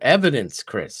picture, evidence,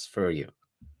 Chris, for you.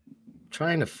 I'm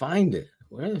trying to find it.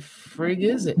 Where the frig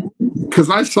is it?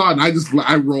 Because I saw it and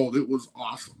I rolled. It was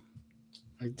awesome.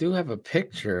 I do have a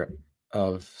picture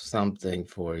of something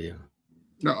for you.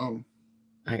 Uh-oh.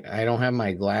 I don't have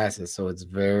my glasses, so it's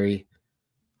very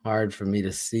hard for me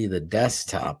to see the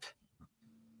desktop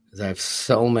because I have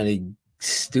so many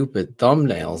stupid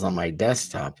thumbnails on my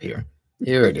desktop here.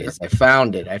 Here it is. I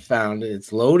found it.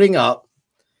 It's loading up.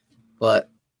 But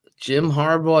Jim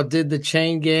Harbaugh did the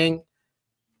chain gang.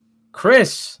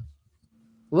 Chris,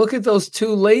 look at those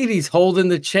 2 ladies holding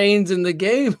the chains in the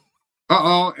game.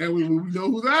 Uh-oh. And we know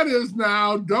who that is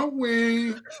now, don't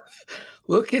we?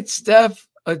 Look at Steph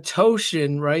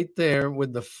Atoshin right there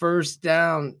with the first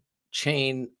down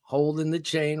chain, holding the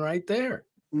chain right there.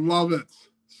 Love it.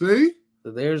 See? So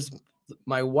there's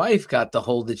my wife got to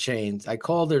hold the chains. I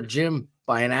called her Jim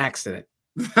by an accident.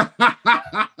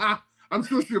 I'm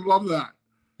sure she'll love that.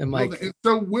 And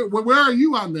so where are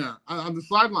you on there? On the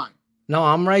sideline? No,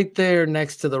 I'm right there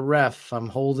next to the ref. I'm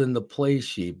holding the play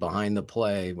sheet behind the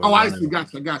play. I see.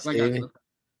 Gotcha.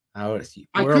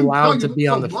 We're allowed to be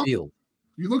on the field.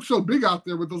 You look so big out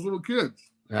there with those little kids.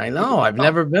 I know. I've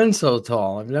never been so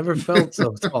tall. I've never felt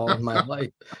so tall in my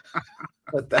life.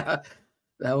 But that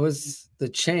was the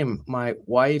chain. My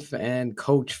wife and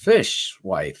Coach Fish's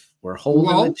wife were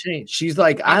holding the chain. She's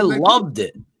like, I loved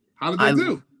it. How did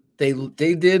they do?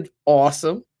 They did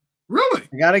awesome. Really?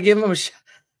 I got to give them a shot.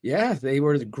 Yeah, they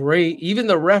were great. Even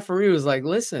the referee was like,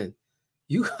 listen,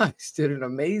 you guys did an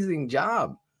amazing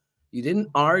job. You didn't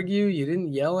argue. You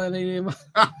didn't yell at anyone.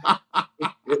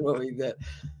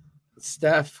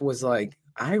 Steph was like,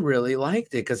 I really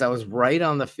liked it because I was right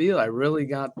on the field. I really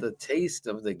got the taste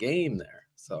of the game there.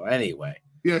 So anyway.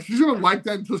 Yeah, she's going to like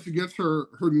that until she gets her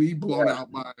knee blown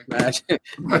out by. Imagine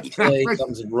play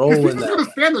comes rolling. She's going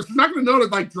to stand there. She's not going to know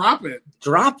to drop it.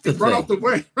 Drop the run thing. Off the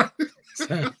way.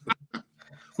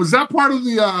 Was that part of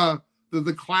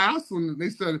the class when they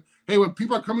said, hey, when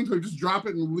people are coming to just drop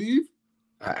it and leave?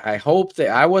 I hope that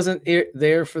I wasn't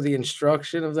there for the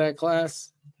instruction of that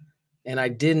class, and I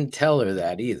didn't tell her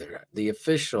that either. The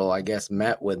official, I guess,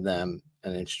 met with them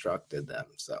and instructed them.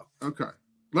 So okay,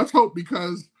 let's hope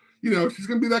because she's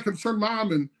going to be that concerned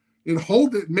mom and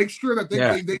hold it, and make sure that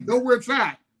they know where it's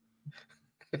at.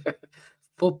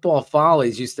 Football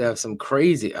Follies used to have some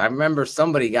crazy. I remember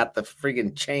somebody got the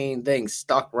freaking chain thing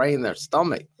stuck right in their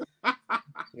stomach.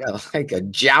 Got like a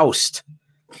joust.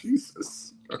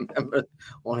 Jesus.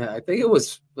 I think it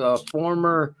was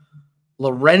former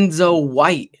Lorenzo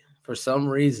White for some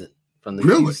reason from the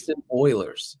Houston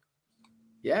Oilers.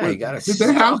 Yeah, you got to. Did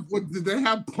they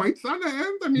have points on the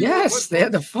end? I mean, yes, they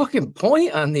had the fucking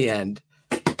point on the end.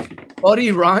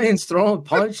 Buddy Ryan's throwing a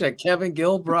punch at Kevin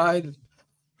Gilbride.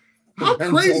 How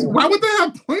crazy! Why would they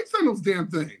have points on those damn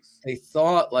things? They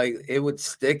thought like it would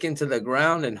stick into the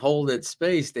ground and hold its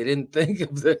space. They didn't think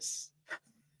of this.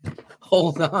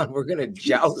 Hold on, we're gonna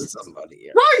joust somebody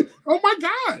here. Right? Oh my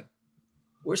God!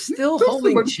 We're still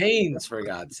holding chains for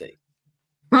God's sake.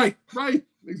 Right.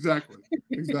 Exactly.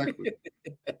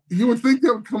 You would think they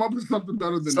would come up with something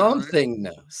better than something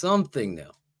new. Something new.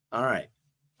 All right,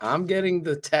 I'm getting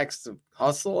the text to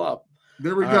hustle up.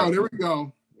 There we go.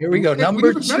 Here we go.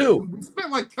 Number 2. We spent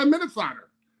like 10 minutes on her.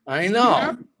 I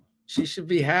know. She should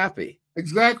be happy.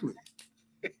 Exactly.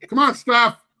 Come on,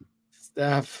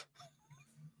 Steph.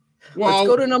 Well, let's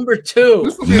go to number 2.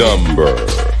 Number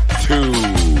 2,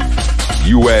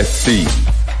 USC.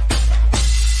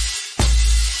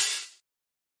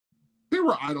 They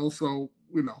were idle, so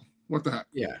what the heck.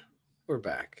 Yeah, we're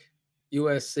back.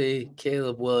 USC,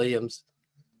 Caleb Williams.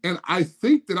 And I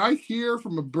think, did I hear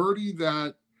from a birdie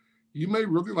that you may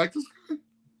really like this guy?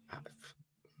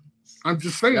 I'm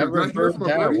just saying. Whatever did I hear from a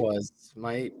that birdie? was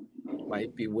might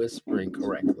be whispering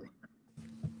correctly.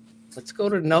 Let's go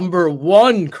to number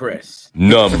 1, Chris.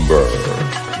 Number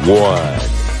 1,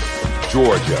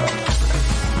 Georgia.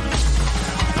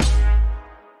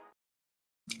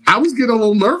 I was getting a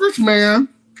little nervous, man.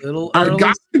 Our Early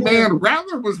guy, score. man,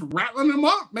 Rattler was rattling him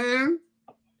up, man.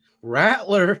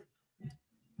 Rattler.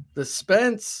 The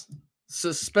suspense.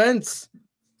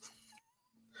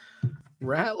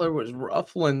 Rattler was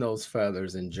ruffling those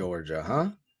feathers in Georgia,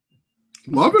 huh?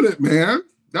 Loving it, man.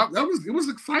 It was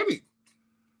exciting.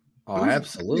 Oh,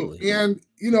 absolutely. Exciting.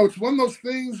 And it's one of those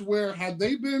things where had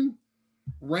they been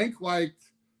ranked like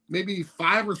maybe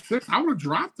 5 or 6, I would have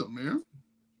dropped them, man.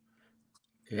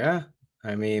 Yeah.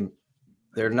 I mean,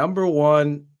 their number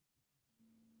 1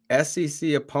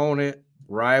 SEC opponent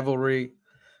rivalry.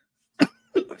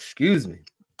 Excuse me.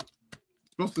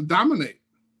 Supposed to dominate.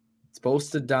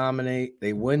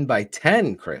 They win by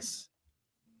 10, Chris.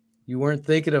 You weren't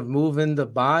thinking of moving the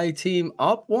bye team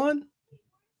up 1?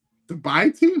 The bye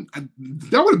team?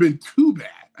 That would have been too bad.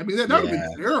 I mean, that would have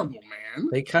been terrible, man.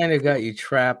 They kind of got you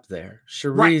trapped there.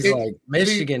 Cherie's like,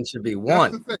 Michigan should be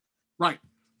 1. Right.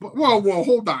 But, whoa,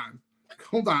 hold on.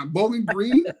 Bowling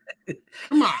Green?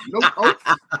 Come on. No coach.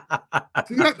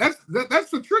 See, that's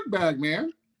the trick bag,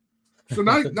 man. So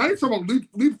now you're talking about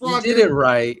leapfrog. You did it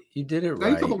right. Now you're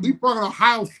talking about leapfrogging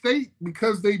Ohio State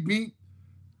because they beat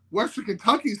Western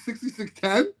Kentucky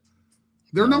 66-10.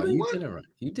 They're number 1.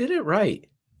 You did it right.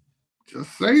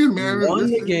 Just saying, man. You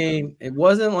won the game. It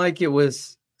wasn't like it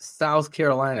was South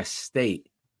Carolina State.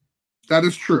 That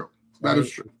is true. That is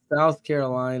right? true. South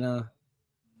Carolina,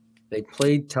 they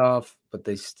played tough, but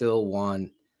they still won.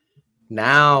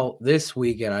 Now, this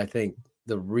weekend, I think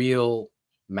the real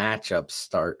matchups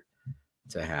start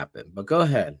to happen. But go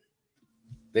ahead.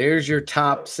 There's your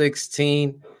top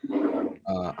 16.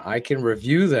 I can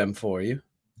review them for you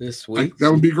this week.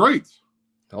 That would be great.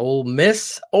 Ole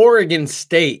Miss, Oregon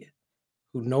State,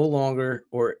 who they're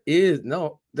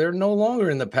no longer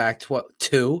in the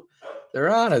Pac-12. They're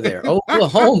out of there.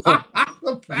 Oklahoma,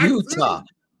 Utah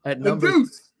at number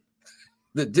Deuce.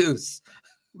 The Deuce.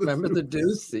 Remember the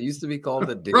Deuce? It used to be called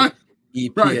the Deuce. Right.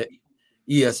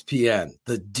 ESPN,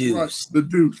 the Deuce. Right. The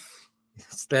Deuce.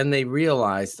 Then they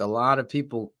realized a lot of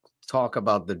people talk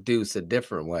about the Deuce a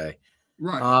different way.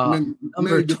 Right.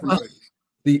 Number 12,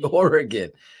 the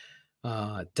Oregon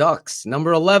Ducks.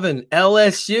 Number 11,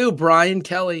 LSU, Brian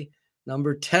Kelly.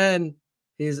 Number 10,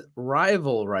 his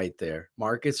rival right there,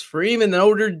 Marcus Freeman,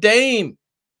 Notre Dame.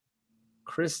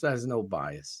 Chris has no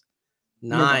bias.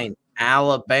 9,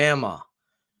 Alabama.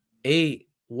 8,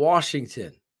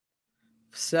 Washington.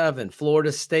 7,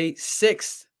 Florida State.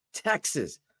 6,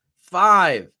 Texas.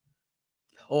 5,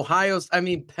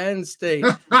 Penn State.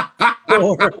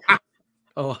 4,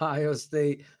 Ohio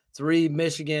State. 3,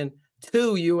 Michigan.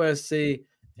 2, USC.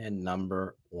 And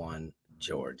number 1,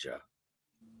 Georgia.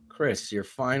 Chris, your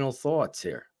final thoughts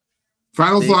here.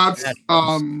 Final thoughts.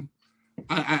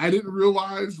 I didn't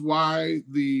realize why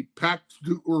the Pac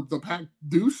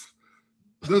Deuce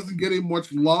doesn't get him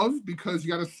much love because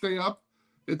you got to stay up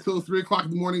until 3 o'clock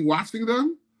in the morning watching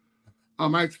them.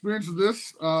 I experienced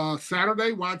this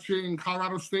Saturday watching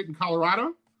Colorado State and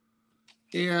Colorado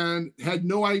and had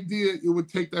no idea it would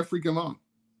take that freaking long.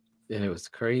 And it was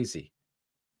crazy.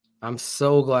 I'm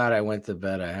so glad I went to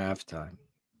bed at halftime.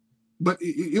 But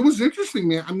it was interesting,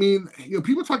 man. I mean,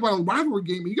 people talk about a rivalry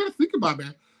game, and you got to think about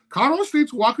that. Colorado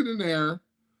State's walking in there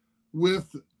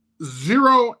with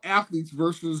 0 athletes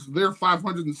versus their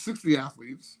 560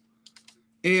 athletes.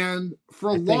 And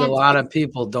for a lot of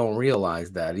people don't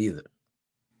realize that either.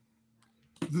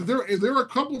 There were a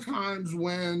couple times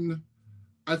when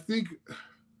I think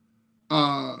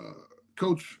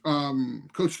Coach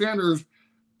Sanders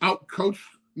out-coached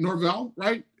Norvell,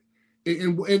 right?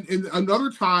 And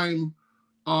another time,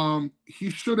 he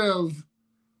should have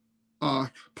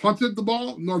punted the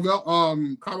ball, Norvell,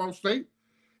 Colorado State,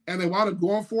 and they wound up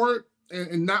going for it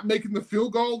and not making the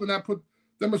field goal, and that put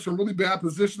them in some really bad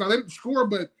position. Now, they didn't score,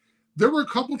 but there were a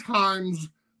couple times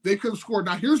they could have scored.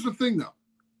 Now, here's the thing, though.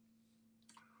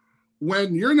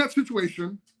 When you're in that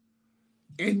situation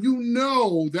and you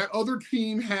know that other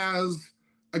team has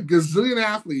a gazillion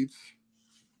athletes,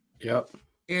 yep,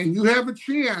 and you have a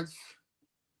chance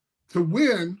to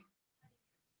win,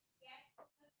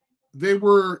 they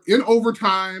were in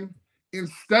overtime.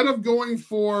 Instead of going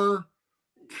for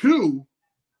 2,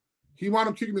 he wound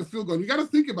up kicking the field goal. You got to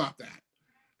think about that.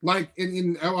 Like,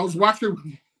 I was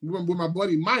watching with my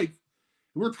buddy Mike.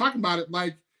 We were talking about it.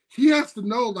 Like, he has to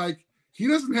know, like, he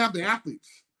doesn't have the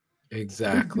athletes.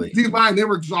 Exactly. D-line, they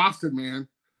were exhausted, man.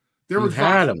 They were exhausted.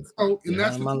 Had him. So in You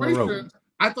that had him on the situation, rope.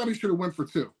 I thought he should have went for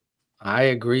 2. I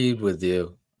agreed with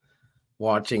you.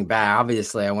 Watching back,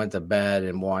 obviously, I went to bed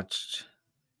and watched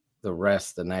the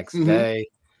rest the next day.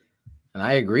 And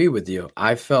I agree with you.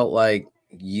 I felt like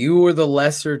you were the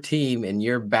lesser team and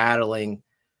you're battling.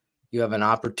 You have an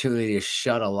opportunity to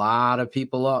shut a lot of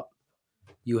people up.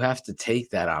 You have to take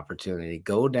that opportunity.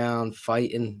 Go down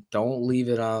fighting. Don't leave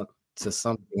it up to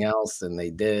something else. And they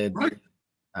did. Right.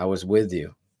 I was with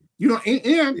you. You know,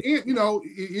 and you know,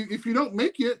 if you don't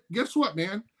make it, guess what,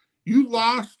 man? You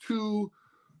lost to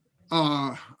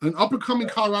an up-and-coming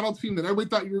Colorado team that everybody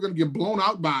thought you were going to get blown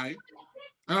out by.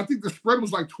 And I think the spread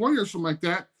was like 20 or something like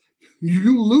that.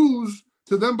 You lose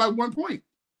to them by 1 point.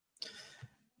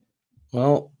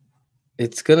 Well,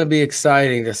 it's going to be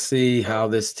exciting to see how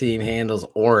this team handles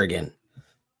Oregon,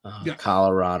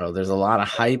 Colorado. There's a lot of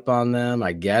hype on them.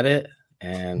 I get it.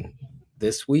 And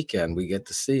this weekend, we get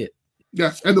to see it.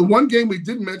 Yes, and the one game we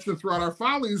didn't mention throughout our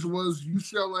follies was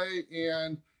UCLA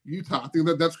and Utah. I think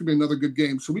that's going to be another good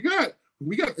game. So we got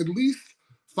at least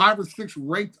 5 or 6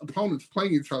 ranked opponents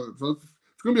playing each other. So it's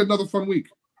going to be another fun week.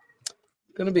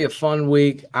 It's going to be a fun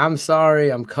week. I'm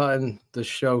sorry I'm cutting the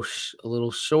show a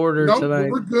little shorter tonight.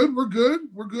 We're good. We're good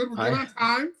on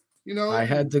time. You know, I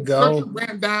had to go.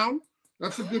 Ran down.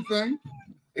 That's a good thing.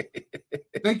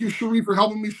 Thank you, Cherie, for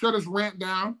helping me shut his rant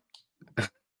down.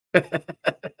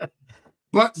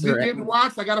 But the game to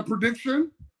watch, I got a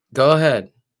prediction. Go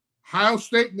ahead. Ohio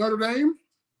State, Notre Dame.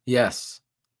 Yes.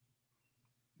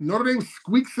 Notre Dame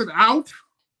squeaks it out.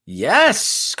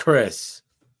 Yes, Chris.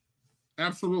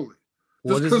 Absolutely.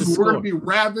 What Just because we're going to be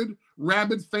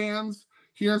rabid fans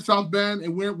here in South Bend,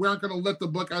 and we aren't going to let the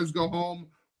Buckeyes go home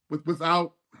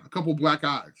without a couple black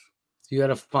eyes. So you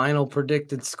had a final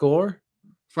predicted score?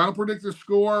 Final predicted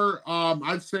score,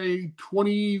 I'd say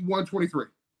 21-23.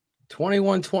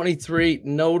 21-23,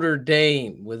 Notre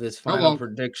Dame with his final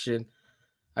prediction.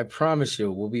 I promise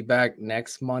you, we'll be back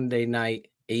next Monday night,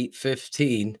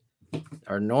 8:15,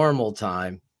 our normal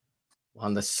time,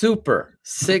 on the Super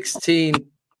 16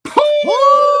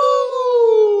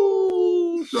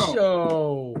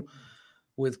 show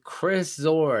with Chris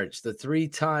Zorich, the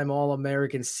 3-time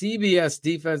All-American CBS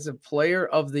Defensive Player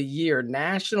of the Year,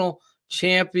 national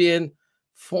champion,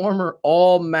 former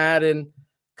All-Madden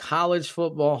College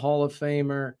Football Hall of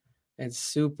Famer, and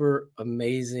super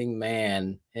amazing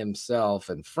man himself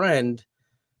and friend.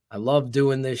 I love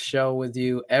doing this show with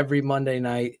you every Monday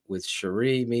night with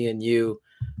Cherie, me and you.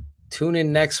 Tune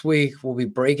in next week. We'll be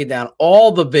breaking down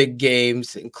all the big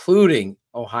games, including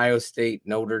Ohio State,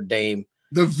 Notre Dame.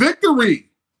 The victory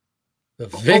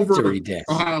day.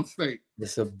 Ohio State.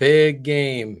 It's a big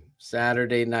game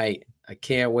Saturday night. I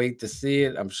can't wait to see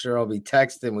it. I'm sure I'll be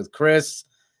texting with Chris.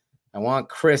 I want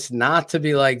Chris not to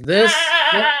be like this.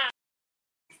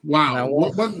 Wow.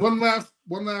 One last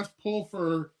pull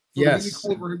for yes. Mini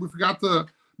Clover. We forgot to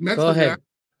mention Go ahead. that.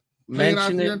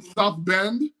 Mention it. In South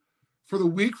Bend for the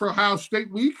week, for Ohio State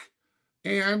week.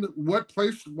 And what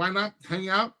place, why not hang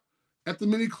out at the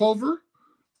Mini Clover?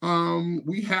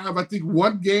 We have, I think,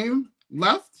 1 game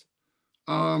left.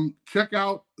 Check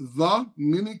out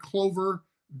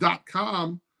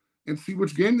theminiclover.com and see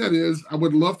which game that is. I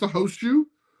would love to host you.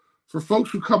 For folks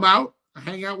who come out,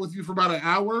 hang out with you for about an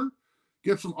hour,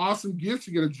 get some awesome gifts.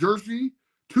 You get a jersey,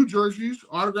 2 jerseys,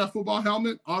 autographed football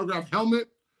helmet, autographed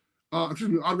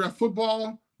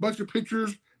football, bunch of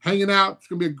pictures, hanging out. It's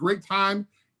going to be a great time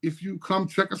if you come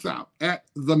check us out at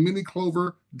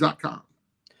theminiclover.com.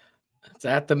 It's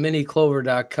at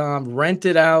theminiclover.com. Rent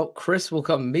it out. Chris will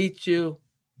come meet you,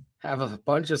 have a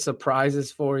bunch of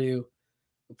surprises for you.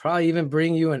 We'll probably even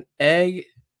bring you an egg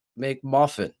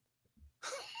McMuffin.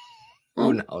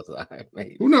 Who knows?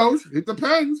 Who knows? It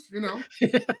depends, you know.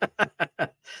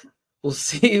 We'll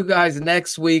see you guys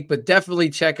next week, but definitely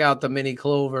check out the Mini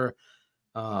Clover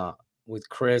with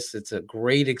Chris. It's a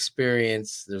great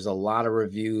experience. There's a lot of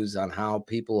reviews on how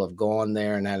people have gone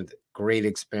there and had a great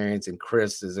experience, and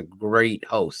Chris is a great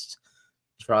host.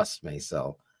 Trust me.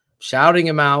 So shouting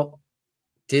him out.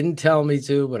 Didn't tell me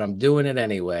to, but I'm doing it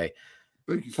anyway.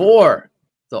 Thank you, for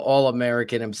the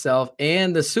All-American himself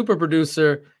and the super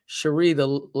producer, Cherie, the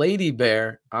Lady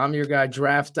Bear. I'm your guy,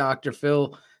 Draft Dr. Phil.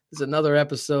 This is another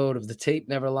episode of The Tape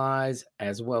Never Lies,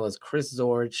 as well as Chris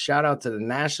Zorich. Shout out to the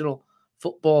National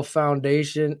Football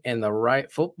Foundation and the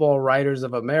Football Writers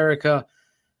of America.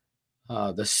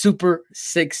 the Super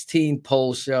 16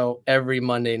 Poll Show every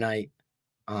Monday night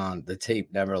on The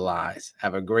Tape Never Lies.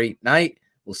 Have a great night.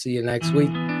 We'll see you next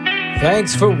week.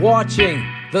 Thanks for watching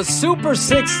the Super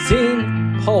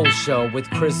 16 Poll Show with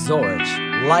Chris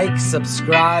Zorich. Like,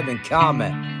 subscribe, and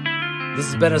comment. This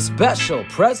has been a special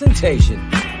presentation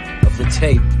of the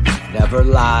Tape Never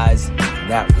Lies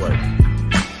Network.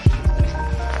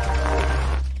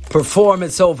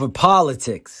 Performance over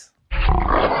politics.